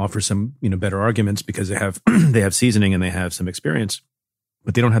offer some better arguments because they have seasoning and they have some experience,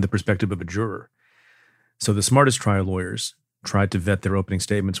 but they don't have the perspective of a juror. So the smartest trial lawyers tried to vet their opening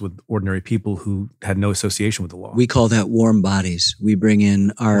statements with ordinary people who had no association with the law. We call that warm bodies. We bring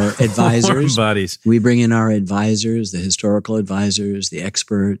in our advisors. Warm bodies. We bring in our advisors, the historical advisors, the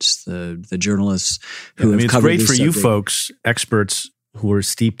experts, the journalists who have covered this subject. It's great for you folks, experts who are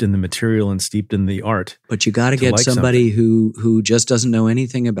steeped in the material and steeped in the art. But you got to get somebody who just doesn't know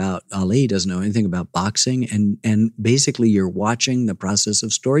anything about Ali, doesn't know anything about boxing, and basically you're watching the process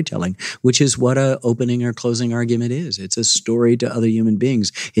of storytelling, which is what a opening or closing argument is. It's a story to other human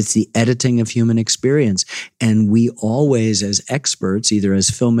beings. It's the editing of human experience. And we always, as experts, either as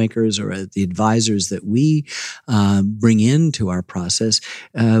filmmakers or as the advisors that we bring into our process,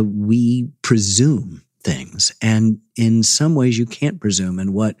 we presume things. And in some ways you can't presume.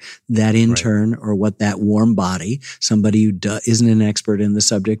 And what that intern or what that warm body, somebody who isn't an expert in the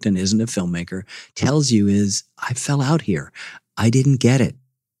subject and isn't a filmmaker, tells you is, I fell out here. I didn't get it.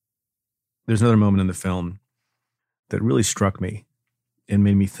 There's another moment in the film that really struck me and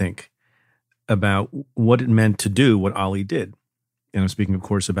made me think about what it meant to do what Ali did. And I'm speaking, of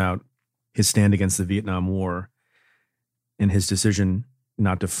course, about his stand against the Vietnam War and his decision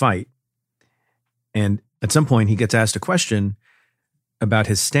not to fight. And at some point, he gets asked a question about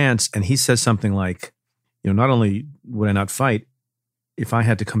his stance, and he says something like, not only would I not fight, if I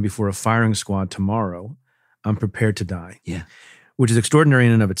had to come before a firing squad tomorrow, I'm prepared to die. Yeah, which is extraordinary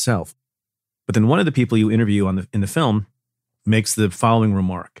in and of itself. But then one of the people you interview in the film makes the following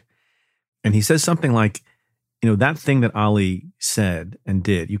remark, and he says something like, that thing that Ali said and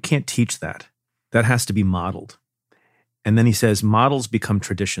did, you can't teach that. That has to be modeled. And then he says, models become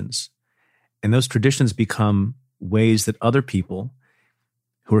traditions. And those traditions become ways that other people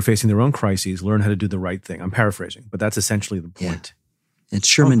who are facing their own crises learn how to do the right thing. I'm paraphrasing, but that's essentially the point. Yeah. It's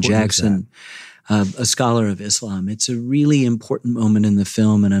Sherman Jackson, a scholar of Islam. It's a really important moment in the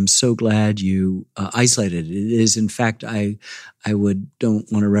film, and I'm so glad you isolated it. It is, in fact, I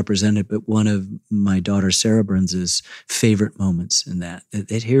don't want to represent it, but one of my daughter Sarah Burns's favorite moments in that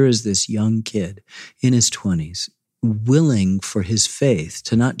here is this young kid in his 20s willing for his faith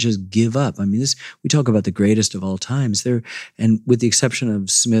to not just give up. I mean, we talk about the greatest of all times there, and with the exception of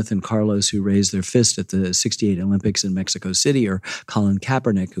Smith and Carlos, who raised their fist at the '68 Olympics in Mexico City, or Colin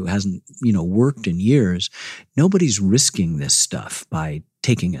Kaepernick, who hasn't, worked in years, nobody's risking this stuff by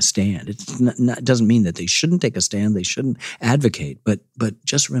taking a stand. It doesn't mean that they shouldn't take a stand, they shouldn't advocate, but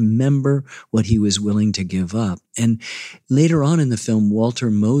just remember what he was willing to give up. And later on in the film, Walter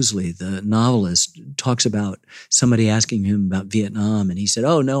Mosley, the novelist, talks about somebody asking him about Vietnam, and he said,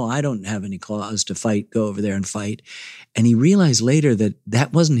 "Oh, no, I don't have any cause to fight, go over there and fight." And he realized later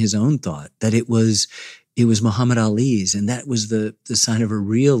that wasn't his own thought, that it was Muhammad Ali's, and that was the sign of a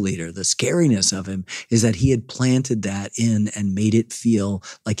real leader. The scariness of him is that he had planted that in and made it feel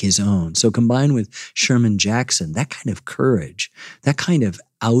like his own. So combined with Sherman Jackson, that kind of courage, that kind of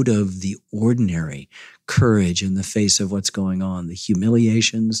out of the ordinary courage in the face of what's going on, the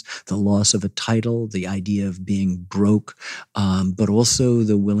humiliations, the loss of a title, the idea of being broke, but also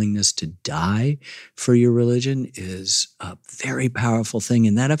the willingness to die for your religion is a very powerful thing.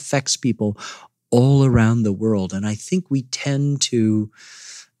 And that affects people all around the world. And I think we tend to,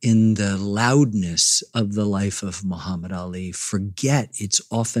 in the loudness of the life of Muhammad Ali, forget it's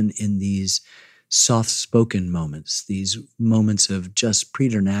often in these soft-spoken moments, these moments of just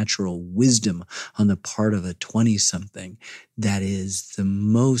preternatural wisdom on the part of a 20-something that is the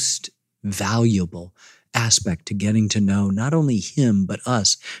most valuable aspect to getting to know not only him, but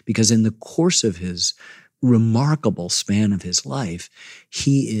us, because in the course of his remarkable span of his life,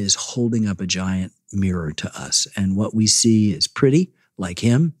 he is holding up a giant mirror to us. And what we see is pretty, like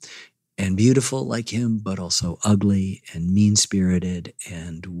him, and beautiful like him, but also ugly and mean-spirited.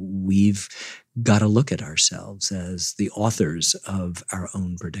 And we've got to look at ourselves as the authors of our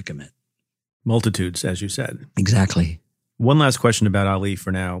own predicament. Multitudes, as you said. Exactly. One last question about Ali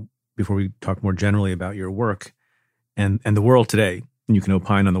for now, before we talk more generally about your work and the world today. And you can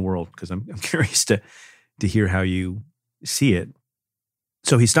opine on the world, because I'm curious to hear how you see it.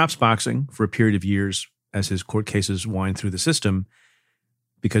 So he stops boxing for a period of years as his court cases wind through the system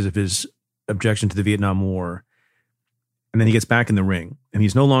because of his objection to the Vietnam War. And then he gets back in the ring, and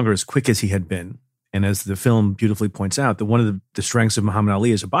he's no longer as quick as he had been. And as the film beautifully points out, that one of the strengths of Muhammad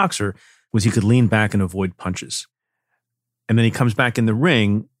Ali as a boxer was he could lean back and avoid punches. And then he comes back in the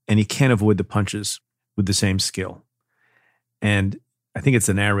ring, and he can't avoid the punches with the same skill. And I think it's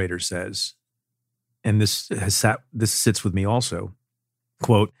the narrator says, and this sits with me also,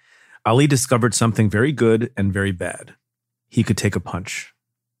 quote, "Ali discovered something very good and very bad. He could take a punch,"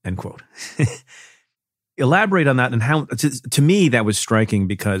 end quote. Elaborate on that, and how, to me, that was striking,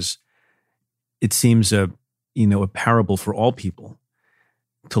 because it seems a parable for all people.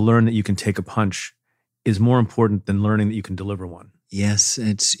 To learn that you can take a punch is more important than learning that you can deliver one. Yes,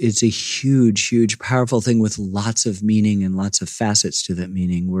 it's a huge, huge, powerful thing with lots of meaning and lots of facets to that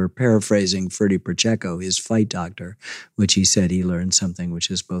meaning. We're paraphrasing Ferdy Pacheco, his fight doctor, which he said he learned something which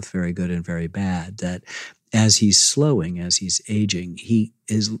is both very good and very bad, that as he's slowing, as he's aging, he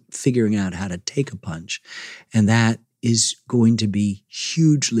is figuring out how to take a punch. And that is going to be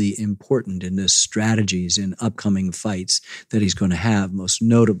hugely important in the strategies in upcoming fights that he's going to have, most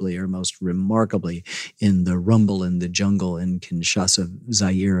notably or most remarkably in the Rumble in the Jungle in Kinshasa,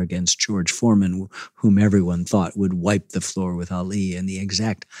 Zaire, against George Foreman, whom everyone thought would wipe the floor with Ali. And the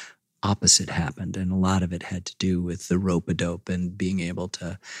exact opposite happened. And a lot of it had to do with the rope-a-dope and being able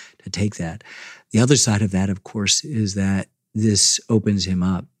to take that. The other side of that, of course, is that this opens him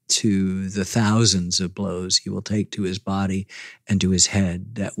up to the thousands of blows he will take to his body and to his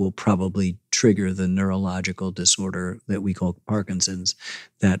head that will probably trigger the neurological disorder that we call Parkinson's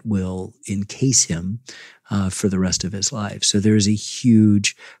that will encase him for the rest of his life. So there is a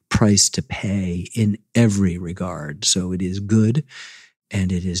huge price to pay in every regard. So it is good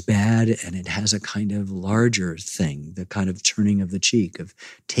and it is bad, and it has a kind of larger thing, the kind of turning of the cheek, of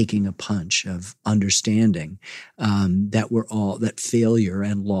taking a punch, of understanding that failure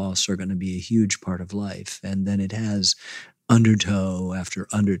and loss are going to be a huge part of life. And then it has undertow after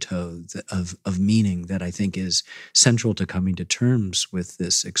undertow of meaning that I think is central to coming to terms with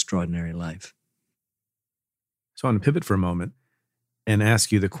this extraordinary life. So I want to pivot for a moment and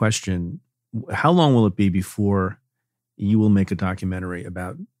ask you the question, how long will it be before you will make a documentary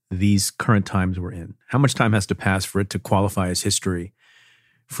about these current times we're in? How much time has to pass for it to qualify as history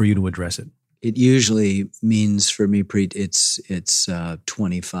for you to address it? It usually means for me, Preet, it's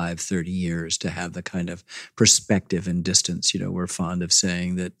 25, 30 years to have the kind of perspective and distance. We're fond of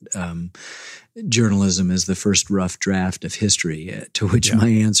saying that journalism is the first rough draft of history, to which my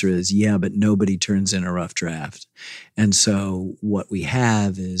answer is, but nobody turns in a rough draft. And so what we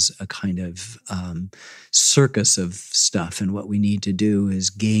have is a kind of circus of stuff. And what we need to do is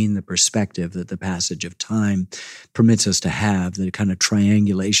gain the perspective that the passage of time permits us to have, the kind of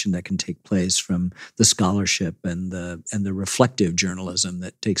triangulation that can take place from the scholarship and the reflective journalism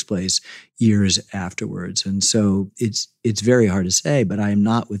that takes place years afterwards. And so it's very hard to say, but I am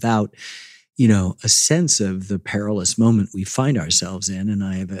not without a sense of the perilous moment we find ourselves in. And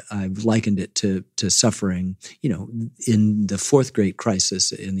I've likened it to suffering, in the fourth great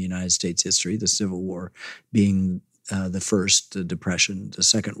crisis in the United States history, the Civil War being the first, the Depression, the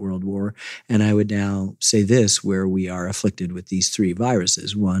Second World War. And I would now say this, where we are afflicted with these three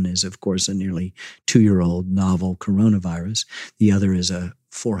viruses. One is, of course, a nearly 2-year-old novel coronavirus. The other is a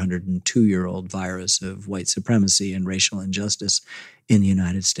 402-year-old virus of white supremacy and racial injustice in the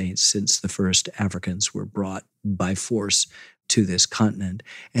United States since the first Africans were brought by force to this continent.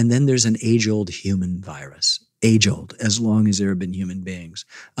 And then there's an age-old human virus, age-old, as long as there have been human beings,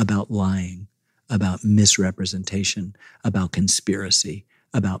 about lying, about misrepresentation, about conspiracy,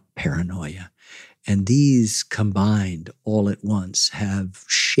 about paranoia. And these combined all at once have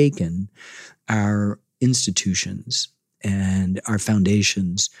shaken our institutions and our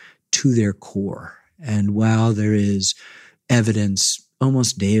foundations to their core. And while there is evidence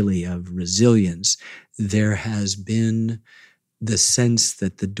almost daily of resilience, there has been the sense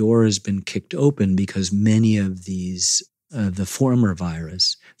that the door has been kicked open because many of these, the former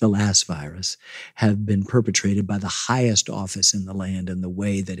virus, the last virus, have been perpetrated by the highest office in the land in the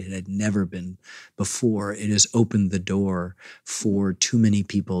way that it had never been before. It has opened the door for too many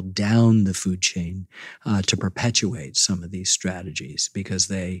people down the food chain to perpetuate some of these strategies because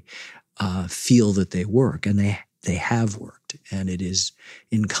they feel that they work, and they have worked. And it is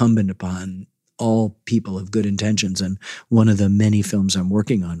incumbent upon all people of good intentions. And one of the many films I'm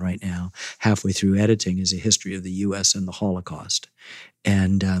working on right now, halfway through editing, is a history of the U.S. and the Holocaust.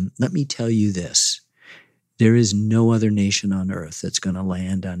 And let me tell you this. There is no other nation on earth that's going to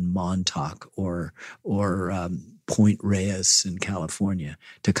land on Montauk or Point Reyes in California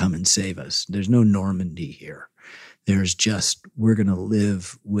to come and save us. There's no Normandy here. There's just, we're going to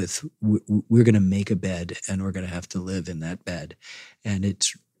make a bed, and we're going to have to live in that bed. And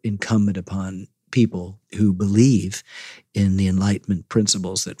it's incumbent upon people who believe in the Enlightenment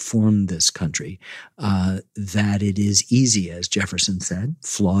principles that formed this country, that it is easy, as Jefferson said,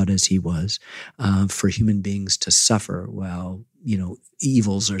 flawed as he was, for human beings to suffer while,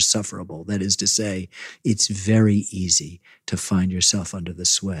 evils are sufferable. That is to say, it's very easy to find yourself under the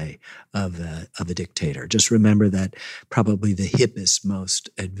sway of a dictator. Just remember that probably the hippest, most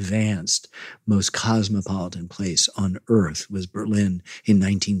advanced, most cosmopolitan place on earth was Berlin in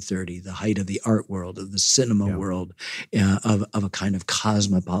 1930, the height of the art world, of the cinema world, of a kind of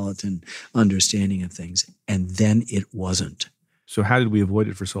cosmopolitan understanding of things. And then it wasn't. So how did we avoid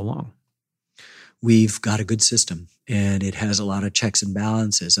it for so long? We've got a good system, and it has a lot of checks and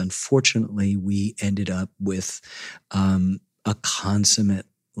balances. Unfortunately, we ended up with a consummate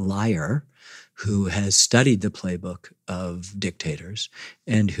liar who has studied the playbook of dictators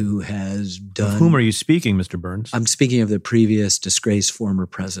and who has done— Of whom are you speaking, Mr. Burns? I'm speaking of the previous disgraced former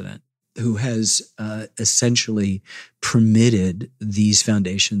president, who has essentially permitted these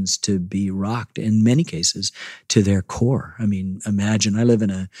foundations to be rocked, in many cases, to their core. I mean, imagine, I live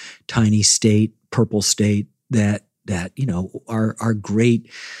in a tiny state, purple state, that our great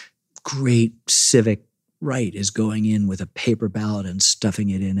civic right is going in with a paper ballot and stuffing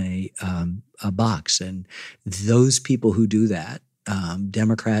it in a box. And those people who do that,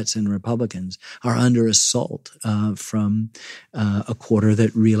 Democrats and Republicans, are under assault from a quarter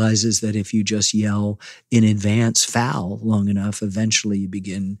that realizes that if you just yell in advance foul long enough, eventually you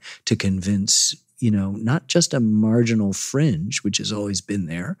begin to convince not just a marginal fringe, which has always been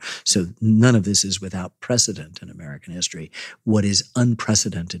there. So none of this is without precedent in American history. What is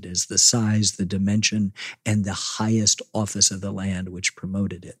unprecedented is the size, the dimension, and the highest office of the land which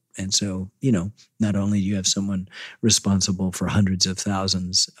promoted it. And so, not only do you have someone responsible for hundreds of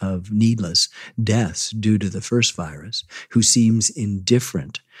thousands of needless deaths due to the first virus, who seems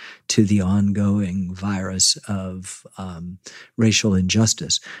indifferent to the ongoing virus of racial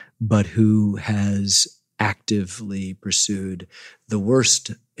injustice, but who has actively pursued the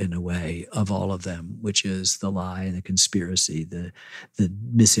worst in a way, of all of them, which is the lie, the conspiracy, the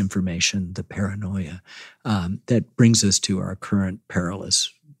misinformation, the paranoia, that brings us to our current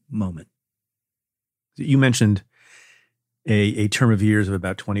perilous moment. You mentioned a term of years of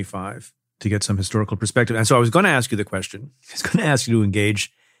about 25 to get some historical perspective. And so I was going to ask you the question. I was going to ask you to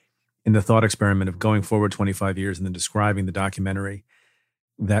engage in the thought experiment of going forward 25 years and then describing the documentary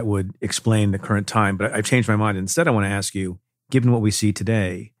that would explain the current time. But I've changed my mind. Instead, I want to ask you, given what we see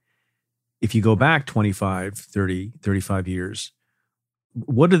today, if you go back 25, 30, 35 years,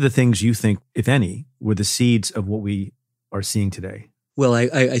 what are the things you think, if any, were the seeds of what we are seeing today? Well,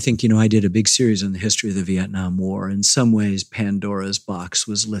 I think, I did a big series on the history of the Vietnam War. In some ways, Pandora's box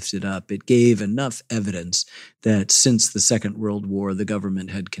was lifted up. It gave enough evidence that since the Second World War, the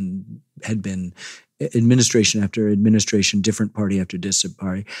government had been administration after administration, different party after different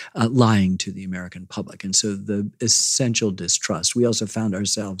party, lying to the American public. And so the essential distrust. We also found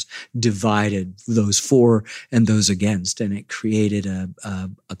ourselves divided, those for and those against, and it created a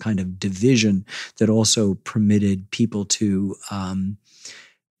kind of division that also permitted people to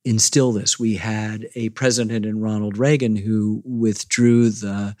instill this. We had a president in Ronald Reagan who withdrew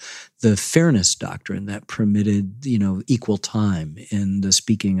the fairness doctrine that permitted, equal time in the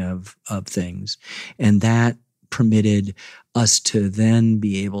speaking of things. And that permitted us to then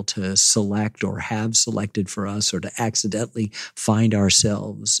be able to select or have selected for us, or to accidentally find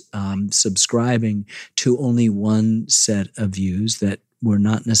ourselves subscribing to only one set of views that were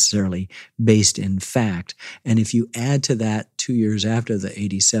not necessarily based in fact. And if you add to that 2 years after the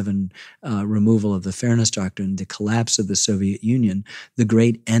 87 removal of the fairness doctrine, the collapse of the Soviet Union, the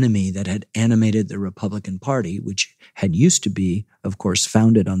great enemy that had animated the Republican Party, which had used to be, of course,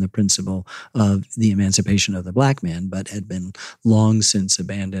 founded on the principle of the emancipation of the black man, but had been long since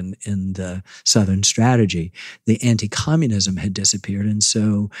abandoned in the Southern strategy. The anti-communism had disappeared. And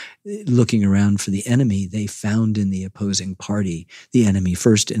so looking around for the enemy, they found in the opposing party the enemy,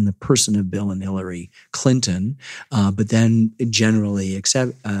 first in the person of Bill and Hillary Clinton, but then generally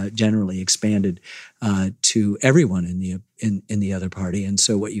expanded to everyone in the other party. And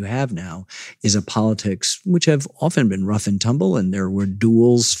so what you have now is a politics which have often been rough and tumble, and there were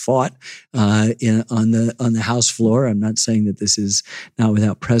duels fought on the House floor. I'm not saying that this is not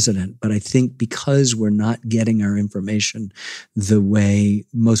without precedent, but I think because we're not getting our information the way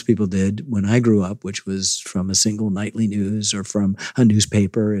most people did when I grew up, which was from a single nightly news or from a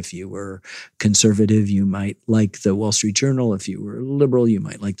newspaper. If you were conservative, you might like the Wall Street Journal. If you were liberal, you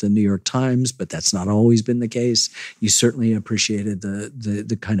might like the New York Times, but that's not always been the case. You certainly appreciated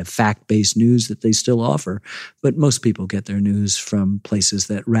the kind of fact-based news that they still offer, but most people get their news from places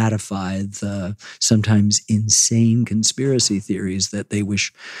that ratify the sometimes insane conspiracy theories that they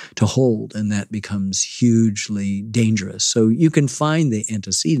wish to hold, and that becomes hugely dangerous. So you can find the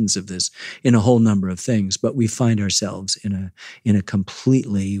antecedents of this in a whole number of things, but we find ourselves in a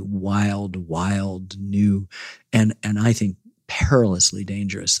completely wild, new, and I think perilously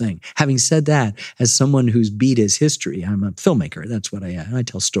dangerous thing. Having said that, as someone whose beat is history, I'm a filmmaker. That's what I am. I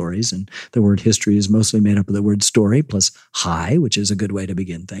tell stories, and the word history is mostly made up of the word story plus high, which is a good way to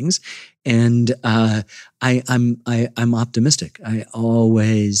begin things. And I'm optimistic. I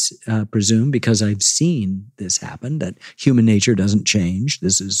always presume, because I've seen this happen, that human nature doesn't change.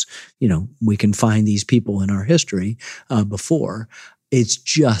 This is, we can find these people in our history before. It's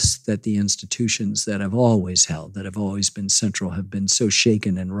just that the institutions that have always held, that have always been central, have been so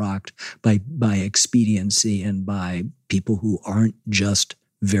shaken and rocked by expediency and by people who aren't just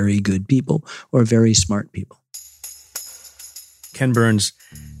very good people or very smart people. Ken Burns,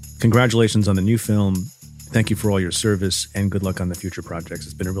 congratulations on the new film. Thank you for all your service, and good luck on the future projects.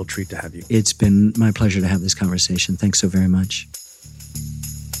 It's been a real treat to have you. It's been my pleasure to have this conversation. Thanks so very much.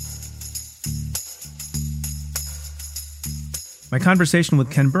 My conversation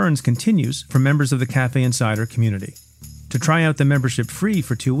with Ken Burns continues for members of the Cafe Insider community. To try out the membership free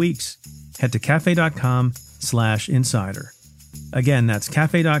for 2 weeks, head to cafe.com/insider. Again, that's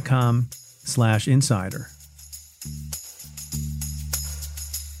cafe.com/insider.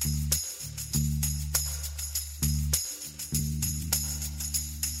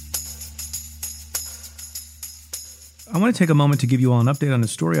 I want to take a moment to give you all an update on a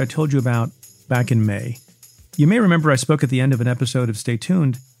story I told you about back in May. You may remember I spoke at the end of an episode of Stay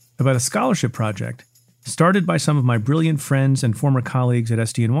Tuned about a scholarship project started by some of my brilliant friends and former colleagues at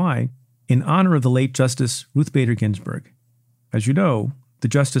SDNY in honor of the late Justice Ruth Bader Ginsburg. As you know, the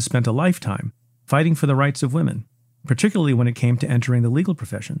Justice spent a lifetime fighting for the rights of women, particularly when it came to entering the legal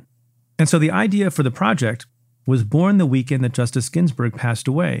profession. And so the idea for the project was born the weekend that Justice Ginsburg passed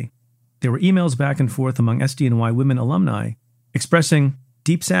away. There were emails back and forth among SDNY women alumni expressing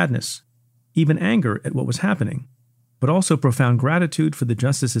deep sadness, even anger at what was happening, but also profound gratitude for the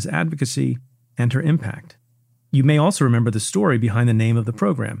justice's advocacy and her impact. You may also remember the story behind the name of the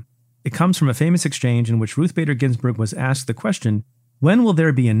program. It comes from a famous exchange in which Ruth Bader Ginsburg was asked the question, when will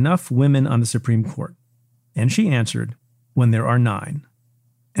there be enough women on the Supreme Court? And she answered, when there are 9.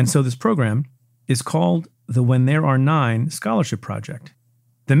 And so this program is called the When There Are 9 Scholarship Project.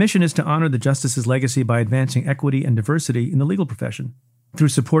 The mission is to honor the justice's legacy by advancing equity and diversity in the legal profession through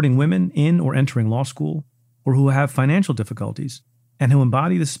supporting women in or entering law school or who have financial difficulties and who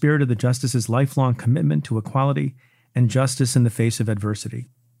embody the spirit of the justice's lifelong commitment to equality and justice in the face of adversity.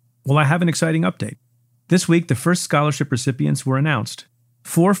 Well, I have an exciting update. This week, the first scholarship recipients were announced.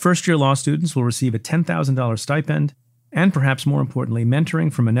 4 first-year law students will receive a $10,000 stipend and, perhaps more importantly,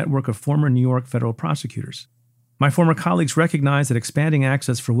 mentoring from a network of former New York federal prosecutors. My former colleagues recognize that expanding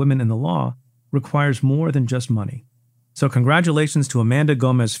access for women in the law requires more than just money. So congratulations to Amanda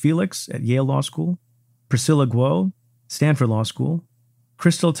Gomez-Felix at Yale Law School, Priscilla Guo, Stanford Law School,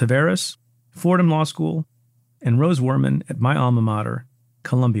 Crystal Taveras, Fordham Law School, and Rose Werman at my alma mater,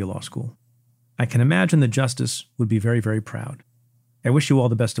 Columbia Law School. I can imagine the justice would be very, very proud. I wish you all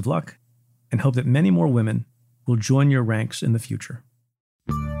the best of luck and hope that many more women will join your ranks in the future.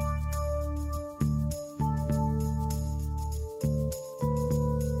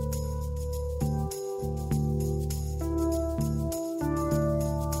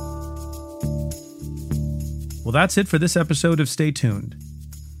 Well, that's it for this episode of Stay Tuned.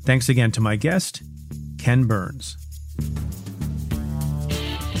 Thanks again to my guest, Ken Burns.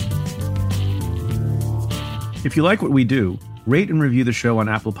 If you like what we do, rate and review the show on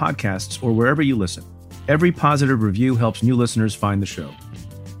Apple Podcasts or wherever you listen. Every positive review helps new listeners find the show.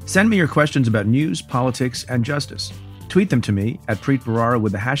 Send me your questions about news, politics, and justice. Tweet them to me at Preet Bharara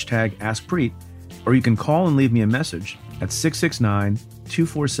with the hashtag AskPreet, or you can call and leave me a message at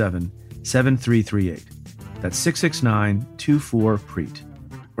 669-247-7338. That's 669-24-PREET.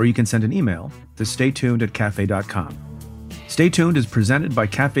 Or you can send an email to staytuned@cafe.com. Stay Tuned is presented by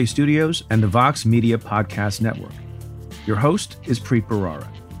Cafe Studios and the Vox Media Podcast Network. Your host is Preet Bharara.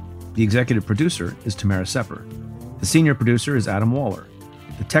 The executive producer is Tamara Sepper. The senior producer is Adam Waller.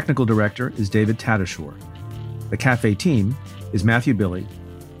 The technical director is David Tadashore. The Cafe team is Matthew Billy,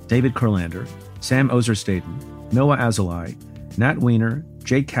 David Kurlander, Sam Ozer-Staten, Noah Azulai, Nat Weiner,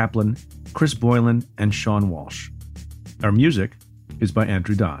 Jake Kaplan, Chris Boylan, and Sean Walsh. Our music is by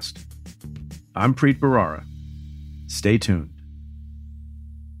Andrew Dost. I'm Preet Bharara. Stay tuned.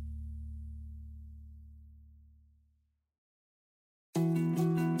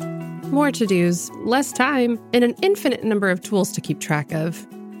 More to-dos, less time, and an infinite number of tools to keep track of.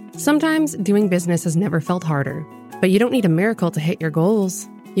 Sometimes doing business has never felt harder, but you don't need a miracle to hit your goals.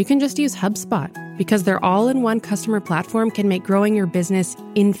 You can just use HubSpot, because their all-in-one customer platform can make growing your business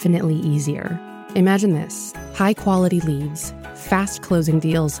infinitely easier. Imagine this: high-quality leads, fast closing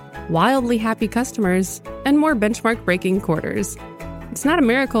deals, wildly happy customers, and more benchmark-breaking quarters. It's not a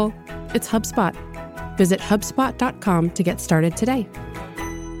miracle, it's HubSpot. Visit HubSpot.com to get started today.